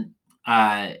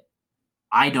I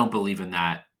don't believe in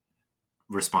that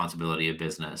responsibility of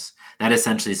business. That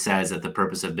essentially says that the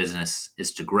purpose of business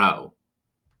is to grow.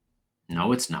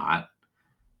 No, it's not.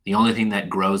 The only thing that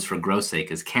grows for growth's sake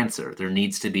is cancer. There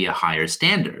needs to be a higher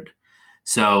standard.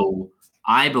 So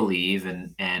I believe,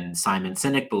 and Simon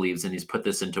Sinek believes, and he's put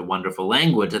this into wonderful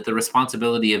language, that the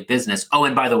responsibility of business. Oh,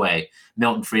 and by the way,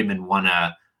 Milton Friedman won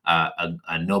a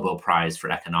Nobel Prize for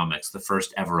economics, the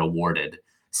first ever awarded.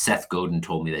 Seth Godin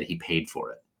told me that he paid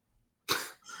for it.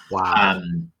 Wow.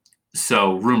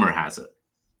 So rumor has it.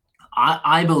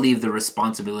 I believe the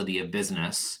responsibility of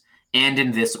business, and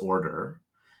in this order,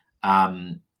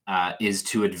 is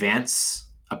to advance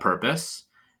a purpose,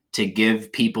 to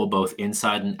give people both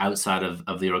inside and outside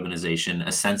of the organization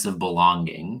a sense of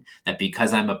belonging, that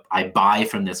because I buy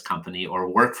from this company or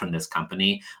work from this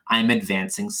company, I'm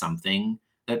advancing something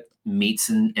that meets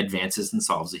and advances and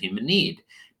solves a human need.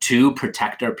 To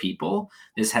protect our people,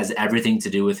 this has everything to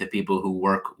do with the people who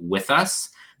work with us,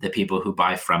 the people who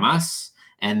buy from us,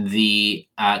 and the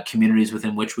communities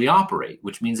within which we operate,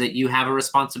 which means that you have a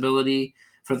responsibility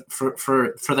for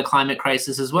the climate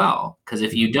crisis as well. Because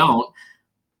if you don't,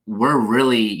 we're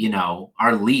really,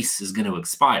 our lease is going to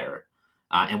expire.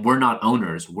 And we're not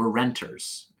owners, we're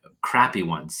renters, crappy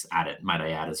ones at it, might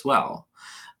I add as well.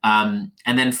 And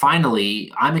then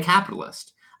finally, I'm a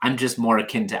capitalist. I'm just more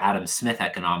akin to Adam Smith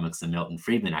economics than Milton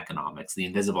Friedman economics. The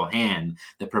invisible hand,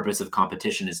 the purpose of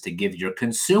competition is to give your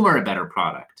consumer a better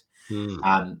product.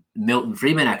 Milton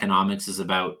Friedman economics is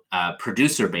about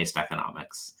producer-based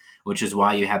economics, which is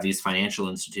why you have these financial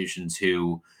institutions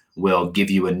who will give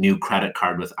you a new credit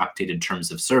card with updated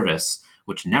terms of service,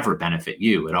 which never benefit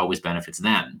you. It always benefits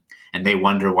them. And they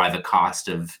wonder why the cost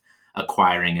of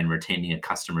acquiring and retaining a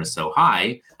customer is so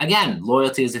high. Again,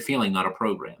 loyalty is a feeling, not a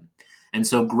program. And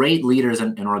so great leaders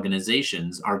and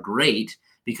organizations are great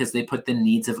because they put the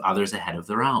needs of others ahead of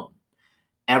their own.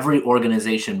 Every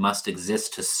organization must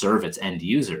exist to serve its end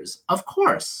users, of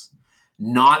course,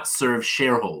 not serve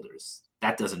shareholders.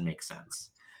 That doesn't make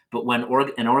sense. But when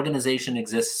an organization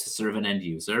exists to serve an end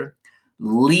user,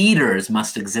 leaders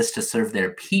must exist to serve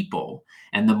their people.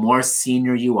 And the more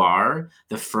senior you are,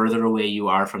 the further away you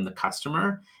are from the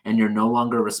customer, and you're no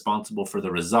longer responsible for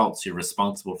the results. You're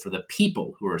responsible for the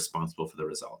people who are responsible for the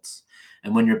results.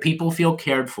 And when your people feel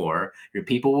cared for, your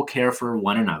people will care for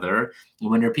one another. And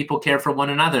when your people care for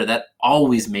one another, that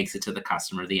always makes it to the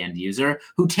customer, the end user,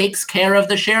 who takes care of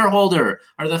the shareholder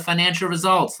or the financial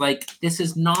results. Like, this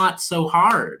is not so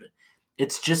hard.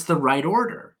 It's just the right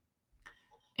order.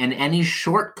 And any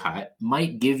shortcut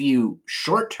might give you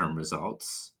short-term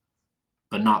results,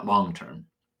 but not long-term.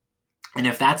 And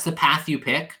if that's the path you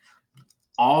pick,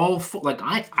 I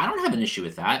don't have an issue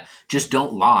with that. Just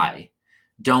don't lie.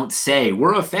 Don't say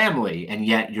we're a family, and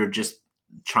yet you're just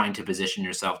trying to position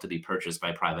yourself to be purchased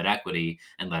by private equity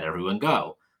and let everyone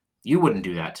go. You wouldn't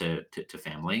do that to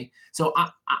family. So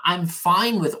I'm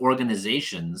fine with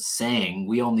organizations saying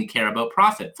we only care about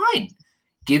profit. Fine.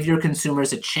 Give your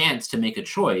consumers a chance to make a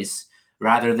choice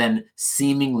rather than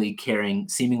seemingly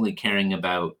caring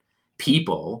about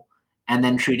people and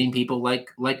then treating people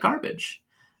like garbage.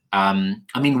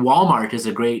 Walmart is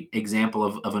a great example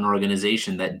of an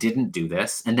organization that didn't do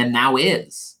this and then now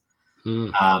is,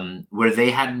 where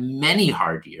they had many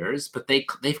hard years, but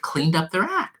they've cleaned up their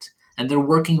act and they're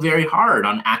working very hard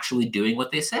on actually doing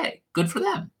what they say. Good for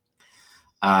them.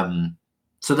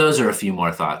 So those are a few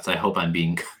more thoughts. I hope I'm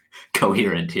being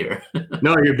coherent here.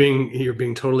 No, you're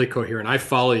being totally coherent. I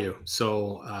follow you.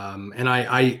 So, and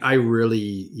I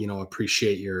really,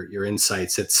 appreciate your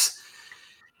insights.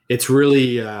 It's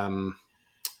really,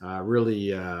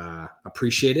 really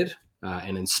appreciated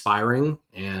and inspiring,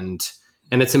 and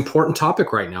it's an important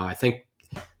topic right now. I think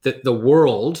that the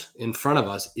world in front of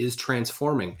us is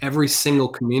transforming. Every single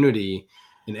community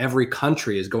in every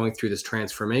country is going through this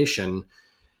transformation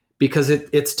because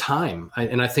it's time.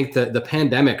 And I think that the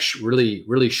pandemic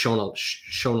really shone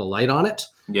a light on it.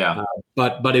 Yeah.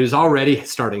 But it was already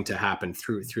starting to happen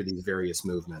through these various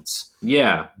movements.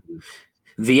 Yeah.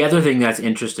 The other thing that's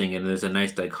interesting, and there's a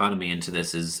nice dichotomy into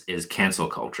this, is cancel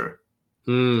culture,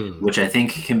 which I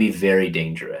think can be very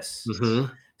dangerous.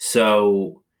 Mm-hmm.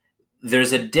 So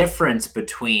there's a difference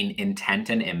between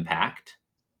intent and impact,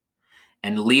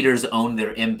 and leaders own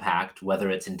their impact,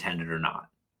 whether it's intended or not.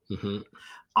 Mm-hmm.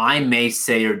 I may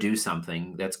say or do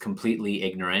something that's completely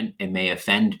ignorant and may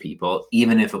offend people,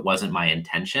 even if it wasn't my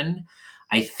intention.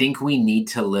 I think we need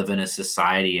to live in a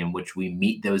society in which we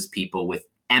meet those people with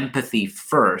empathy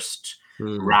first,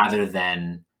 rather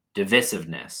than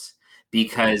divisiveness,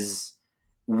 because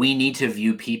we need to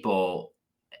view people,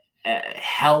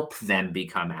 help them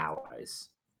become allies.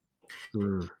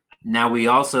 Now, we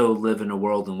also live in a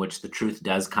world in which the truth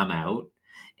does come out,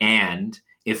 and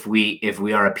if we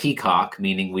are a peacock,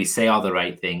 meaning we say all the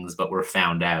right things but we're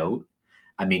found out.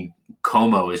 I mean,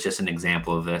 Cuomo is just an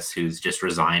example of this, who's just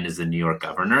resigned as the New York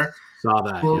governor. Saw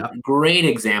that. Well, yep. Great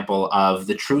example of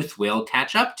the truth will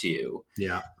catch up to you.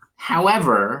 Yeah.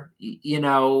 However,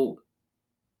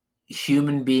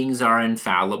 human beings are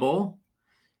infallible.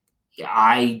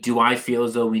 I feel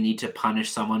as though we need to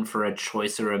punish someone for a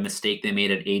choice or a mistake they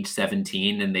made at age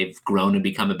 17 and they've grown and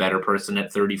become a better person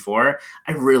at 34.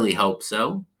 I really hope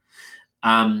so.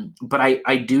 But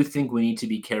I do think we need to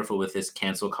be careful with this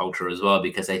cancel culture as well,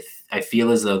 because I feel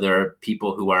as though there are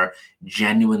people who are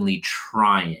genuinely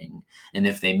trying, and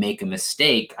if they make a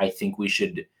mistake, I think we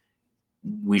should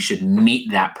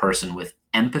meet that person with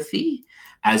empathy,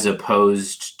 as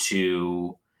opposed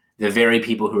to the very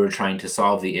people who are trying to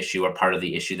solve the issue are part of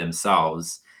the issue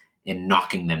themselves in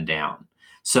knocking them down.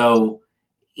 So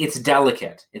it's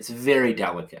delicate. It's very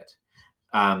delicate.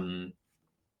 I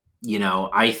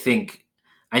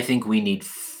think we need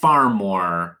far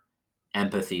more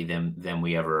empathy than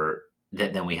we have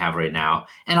right now.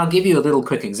 And I'll give you a little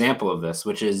quick example of this,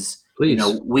 which is, please.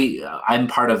 I'm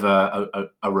part of a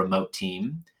remote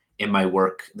team in my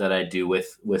work that I do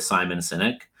with Simon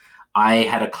Sinek. I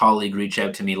had a colleague reach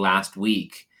out to me last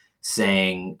week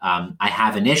saying, I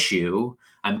have an issue.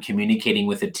 I'm communicating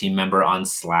with a team member on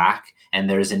Slack, and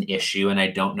there's an issue and I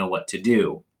don't know what to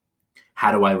do.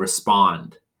 How do I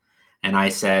respond? And I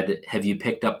said, have you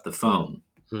picked up the phone?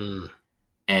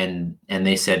 And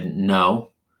they said,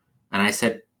 no. And I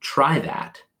said, try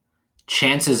that.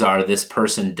 Chances are this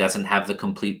person doesn't have the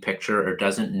complete picture, or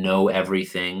doesn't know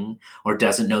everything, or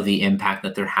doesn't know the impact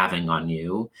that they're having on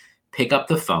you. Pick up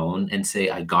the phone and say,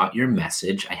 I got your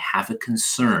message. I have a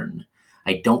concern.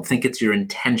 I don't think it's your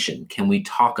intention. Can we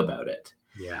talk about it?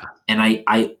 Yeah. And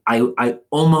I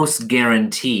almost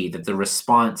guarantee that the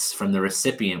response from the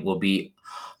recipient will be,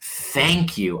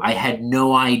 thank you. I had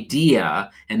no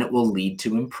idea, and it will lead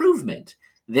to improvement.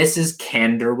 This is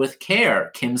candor with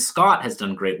care. Kim Scott has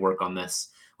done great work on this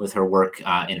with her work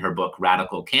in her book,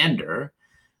 Radical Candor,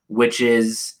 which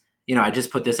is, I just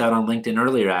put this out on LinkedIn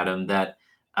earlier, Adam, that,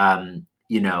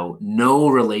 no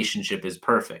relationship is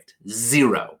perfect.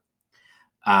 Zero.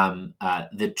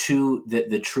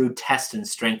 The true test and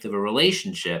strength of a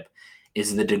relationship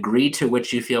is the degree to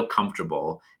which you feel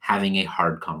comfortable having a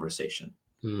hard conversation.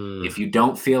 If you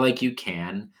don't feel like you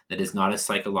can, that is not a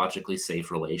psychologically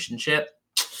safe relationship,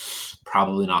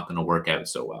 probably not going to work out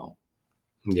so well.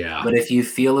 Yeah. But if you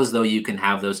feel as though you can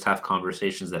have those tough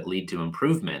conversations that lead to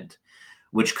improvement,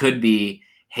 which could be,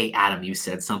 hey, Adam, you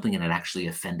said something and it actually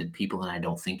offended people and I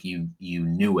don't think you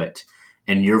knew it.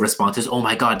 And your response is, oh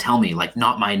my God, tell me, like,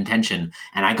 not my intention,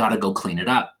 and I got to go clean it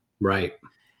up. Right.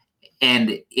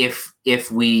 And if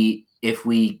we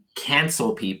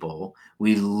cancel people,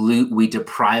 we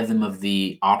deprive them of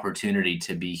the opportunity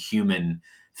to be human,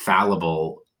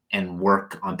 fallible, and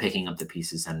work on picking up the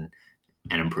pieces and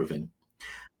improving.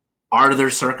 Are there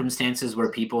circumstances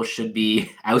where people should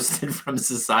be ousted from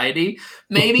society?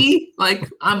 Maybe. Like,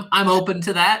 I'm open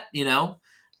to that,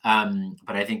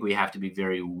 but I think we have to be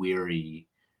very weary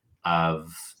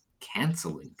of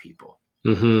canceling people.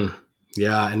 Mm-hmm.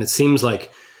 Yeah, and it seems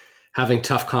like having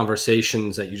tough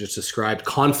conversations that you just described,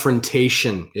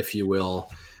 confrontation, if you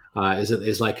will,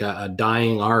 is like a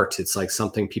dying art. It's like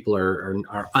something people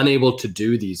are unable to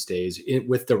do these days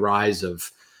with the rise of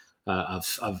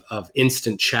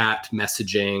instant chat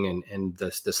messaging and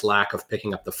this lack of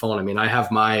picking up the phone. I mean, I have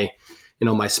my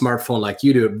smartphone like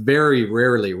you do. It very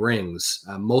rarely rings.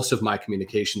 Most of my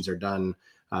communications are done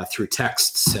through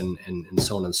texts and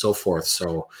so on and so forth.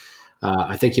 So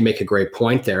I think you make a great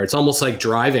point there. It's almost like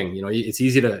driving. It's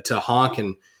easy to honk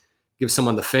and give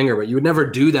someone the finger, but you would never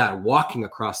do that walking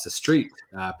across the street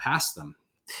past them.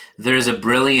 There's a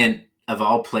brilliant of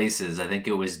all places, I think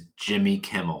it was Jimmy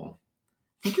Kimmel.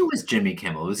 I think it was Jimmy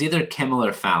Kimmel. It was either Kimmel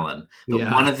or Fallon, but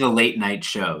one Yeah. of the late night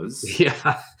shows.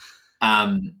 Yeah.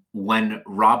 When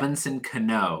Robinson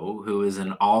Cano, who is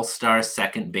an all-star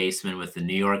second baseman with the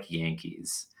New York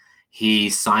Yankees, he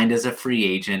signed as a free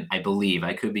agent, I believe.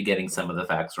 I could be getting some of the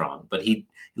facts wrong, but he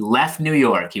left New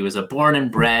York. He was a born and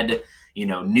bred,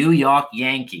 New York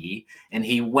Yankee, and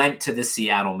he went to the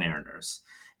Seattle Mariners.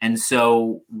 And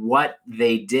so what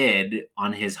they did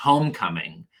on his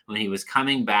homecoming, when he was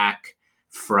coming back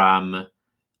from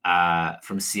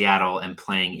Seattle and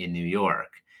playing in New York,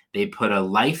 they put a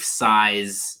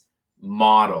life-size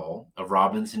model of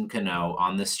Robinson Cano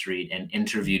on the street and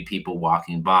interviewed people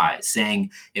walking by, saying,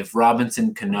 if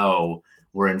Robinson Cano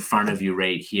were in front of you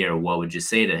right here, what would you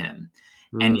say to him?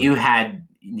 And you had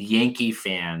Yankee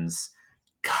fans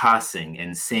cussing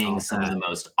and saying some of the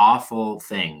most awful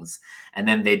things. And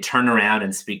then they'd turn around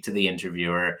and speak to the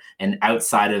interviewer. And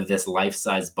outside of this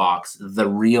life-size box, the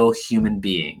real human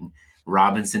being,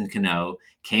 Robinson Cano,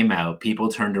 came out. People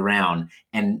turned around,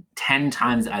 and 10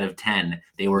 times out of 10,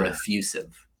 they were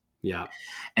effusive. Yeah.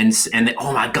 And they,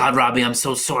 oh my God, Robbie, I'm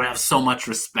so sorry. I have so much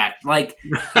respect. Like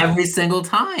every single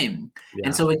time. Yeah.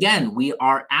 And so again, we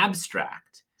are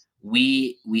abstract.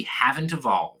 We haven't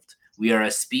evolved. We are a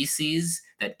species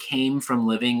that came from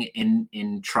living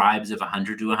in tribes of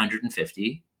 100 to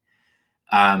 150.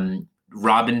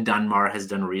 Robin Dunbar has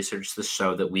done research to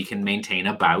show that we can maintain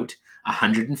about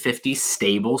 150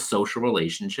 stable social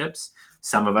relationships.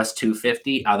 Some of us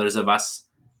 250, others of us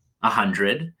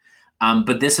 100.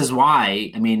 But this is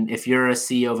why, I mean, if you're a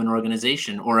CEO of an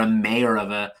organization or a mayor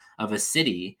of a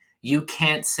city, you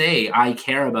can't say, I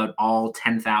care about all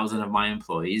 10,000 of my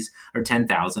employees or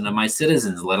 10,000 of my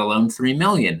citizens, let alone 3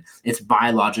 million. It's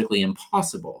biologically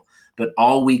impossible. But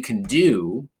all we can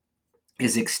do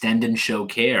is extend and show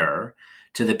care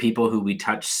to the people who we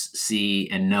touch, see,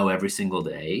 and know every single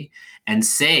day, and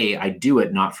say, I do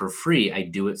it not for free. I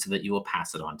do it so that you will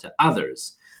pass it on to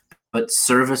others. But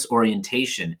service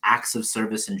orientation, acts of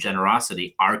service and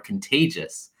generosity are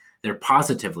contagious. They're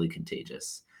positively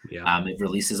contagious. Yeah. It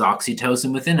releases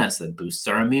oxytocin within us that boosts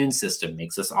our immune system,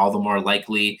 makes us all the more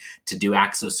likely to do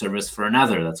acts of service for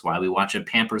another. That's why we watch a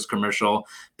Pampers commercial,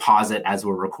 pause it as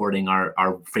we're recording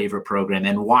our favorite program,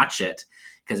 and watch it.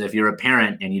 Because if you're a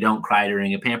parent and you don't cry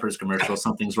during a Pampers commercial,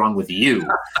 something's wrong with you.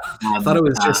 I thought it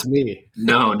was just me.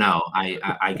 No,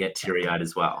 I get teary-eyed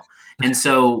as well. And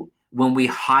so when we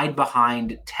hide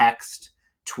behind text,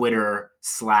 Twitter,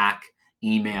 Slack,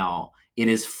 email, it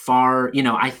is far,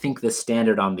 I think the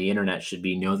standard on the internet should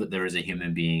be know that there is a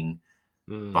human being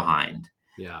behind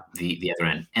the other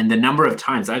end. And the number of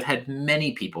times I've had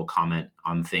many people comment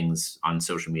on things on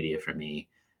social media for me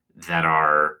that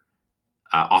are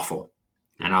awful.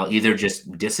 And I'll either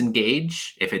just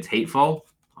disengage if it's hateful,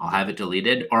 I'll have it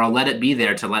deleted, or I'll let it be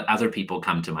there to let other people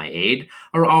come to my aid,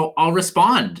 or I'll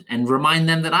respond and remind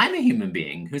them that I'm a human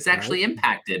being who's actually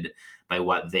impacted by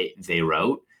what they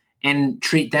wrote, and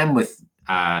treat them with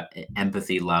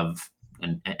empathy, love,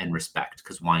 and respect,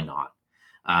 because why not?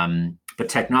 But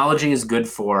technology is good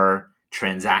for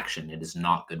transaction. It is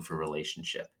not good for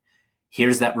relationship.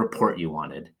 Here's that report you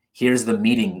wanted. Here's the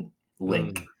meeting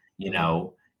link,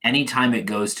 Anytime it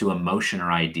goes to emotion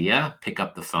or idea, pick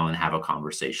up the phone, have a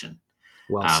conversation.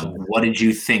 Well said. What did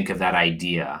you think of that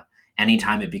idea?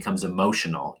 Anytime it becomes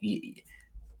emotional,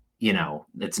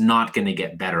 it's not going to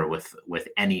get better with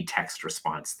any text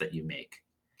response that you make.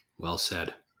 Well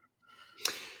said.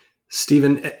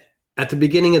 Stephen, at the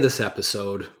beginning of this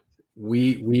episode,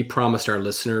 we promised our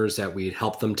listeners that we'd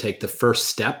help them take the first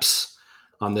steps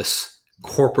on this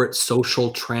corporate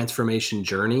social transformation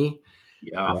journey.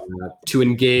 To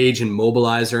engage and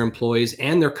mobilize their employees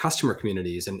and their customer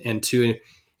communities, and to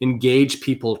engage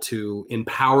people, to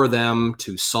empower them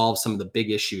to solve some of the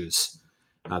big issues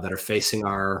that are facing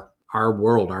our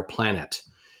world, our planet.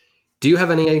 Do you have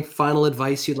any final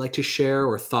advice you'd like to share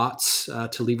or thoughts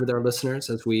to leave with our listeners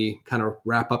as we kind of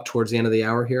wrap up towards the end of the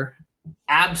hour here?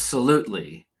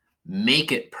 Absolutely.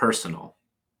 Make it personal.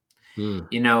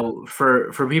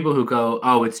 For people who go,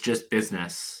 oh, it's just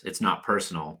business, it's not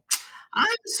personal. I'm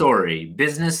sorry.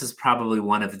 Business is probably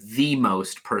one of the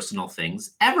most personal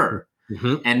things ever.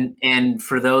 Mm-hmm. And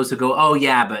for those who go, oh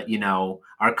yeah, but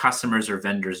our customers or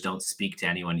vendors don't speak to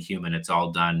anyone human. It's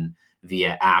all done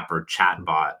via app or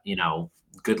chatbot.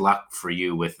 Good luck for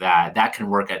you with that. That can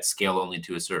work at scale only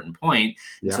to a certain point.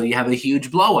 Yeah. So you have a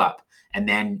huge blow up. And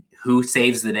then who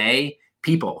saves the day?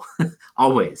 People,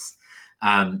 always.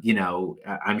 I'm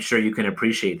sure you can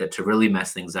appreciate that to really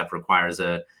mess things up requires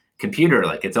a computer.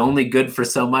 Like, it's only good for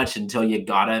so much until you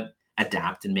gotta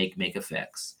adapt and make a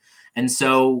fix. And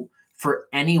so for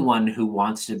anyone who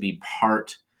wants to be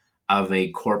part of a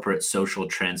corporate social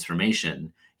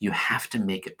transformation, you have to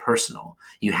make it personal.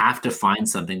 You have to find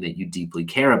something that you deeply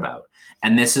care about.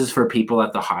 And this is for people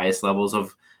at the highest levels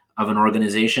of an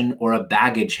organization or a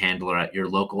baggage handler at your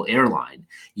local airline.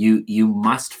 You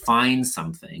must find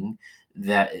something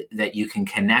that you can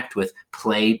connect with,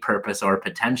 play, purpose, or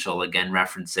potential, again,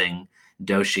 referencing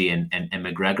Doshi and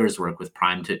McGregor's work with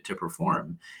Prime to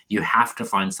perform. You have to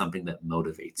find something that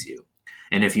motivates you.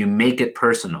 And if you make it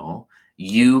personal,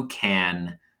 you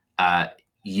can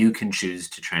choose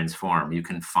to transform. You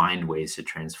can find ways to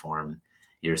transform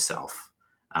yourself.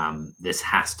 This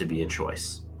has to be a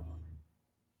choice.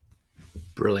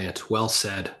 Brilliant. Well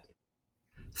said.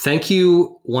 Thank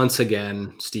you once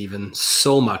again, Stephen,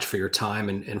 so much for your time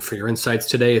and for your insights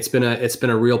today. It's been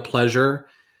a real pleasure.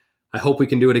 I hope we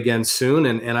can do it again soon.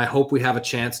 And I hope we have a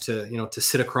chance to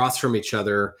sit across from each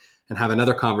other and have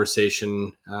another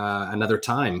conversation another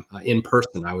time in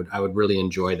person. I would really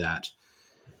enjoy that.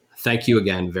 Thank you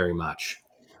again very much.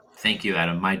 Thank you,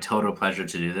 Adam. My total pleasure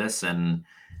to do this. And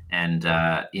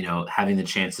having the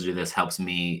chance to do this helps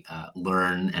me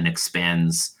learn and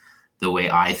expands the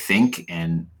way I think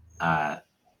and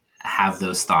have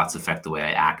those thoughts affect the way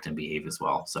I act and behave as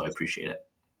well. So I appreciate it.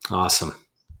 Awesome.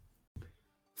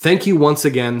 Thank you once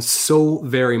again so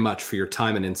very much for your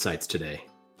time and insights today.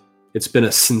 It's been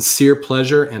a sincere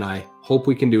pleasure, and I hope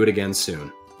we can do it again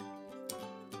soon.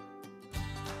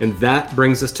 And that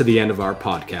brings us to the end of our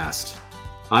podcast.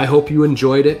 I hope you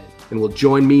enjoyed it and will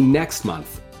join me next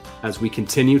month as we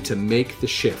continue to make the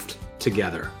shift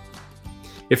together.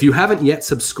 If you haven't yet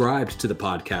subscribed to the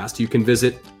podcast, you can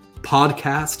visit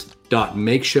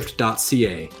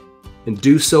podcast.makeshift.ca and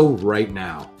do so right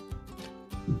now.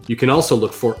 You can also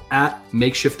look for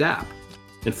 @MakeshiftApp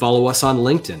and follow us on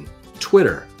LinkedIn,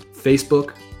 Twitter,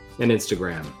 Facebook, and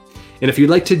Instagram. And if you'd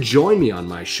like to join me on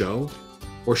my show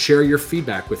or share your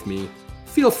feedback with me,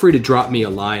 feel free to drop me a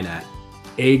line at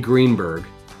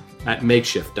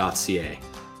agreenberg@makeshift.ca.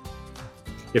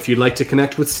 If you'd like to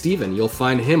connect with Stephen, you'll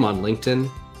find him on LinkedIn,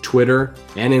 Twitter,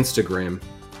 and Instagram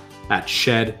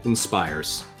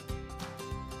 @ShedInspires.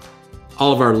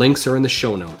 All of our links are in the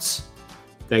show notes.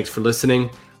 Thanks for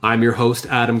listening. I'm your host,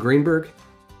 Adam Greenberg,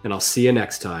 and I'll see you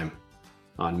next time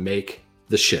on Make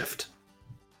the Shift.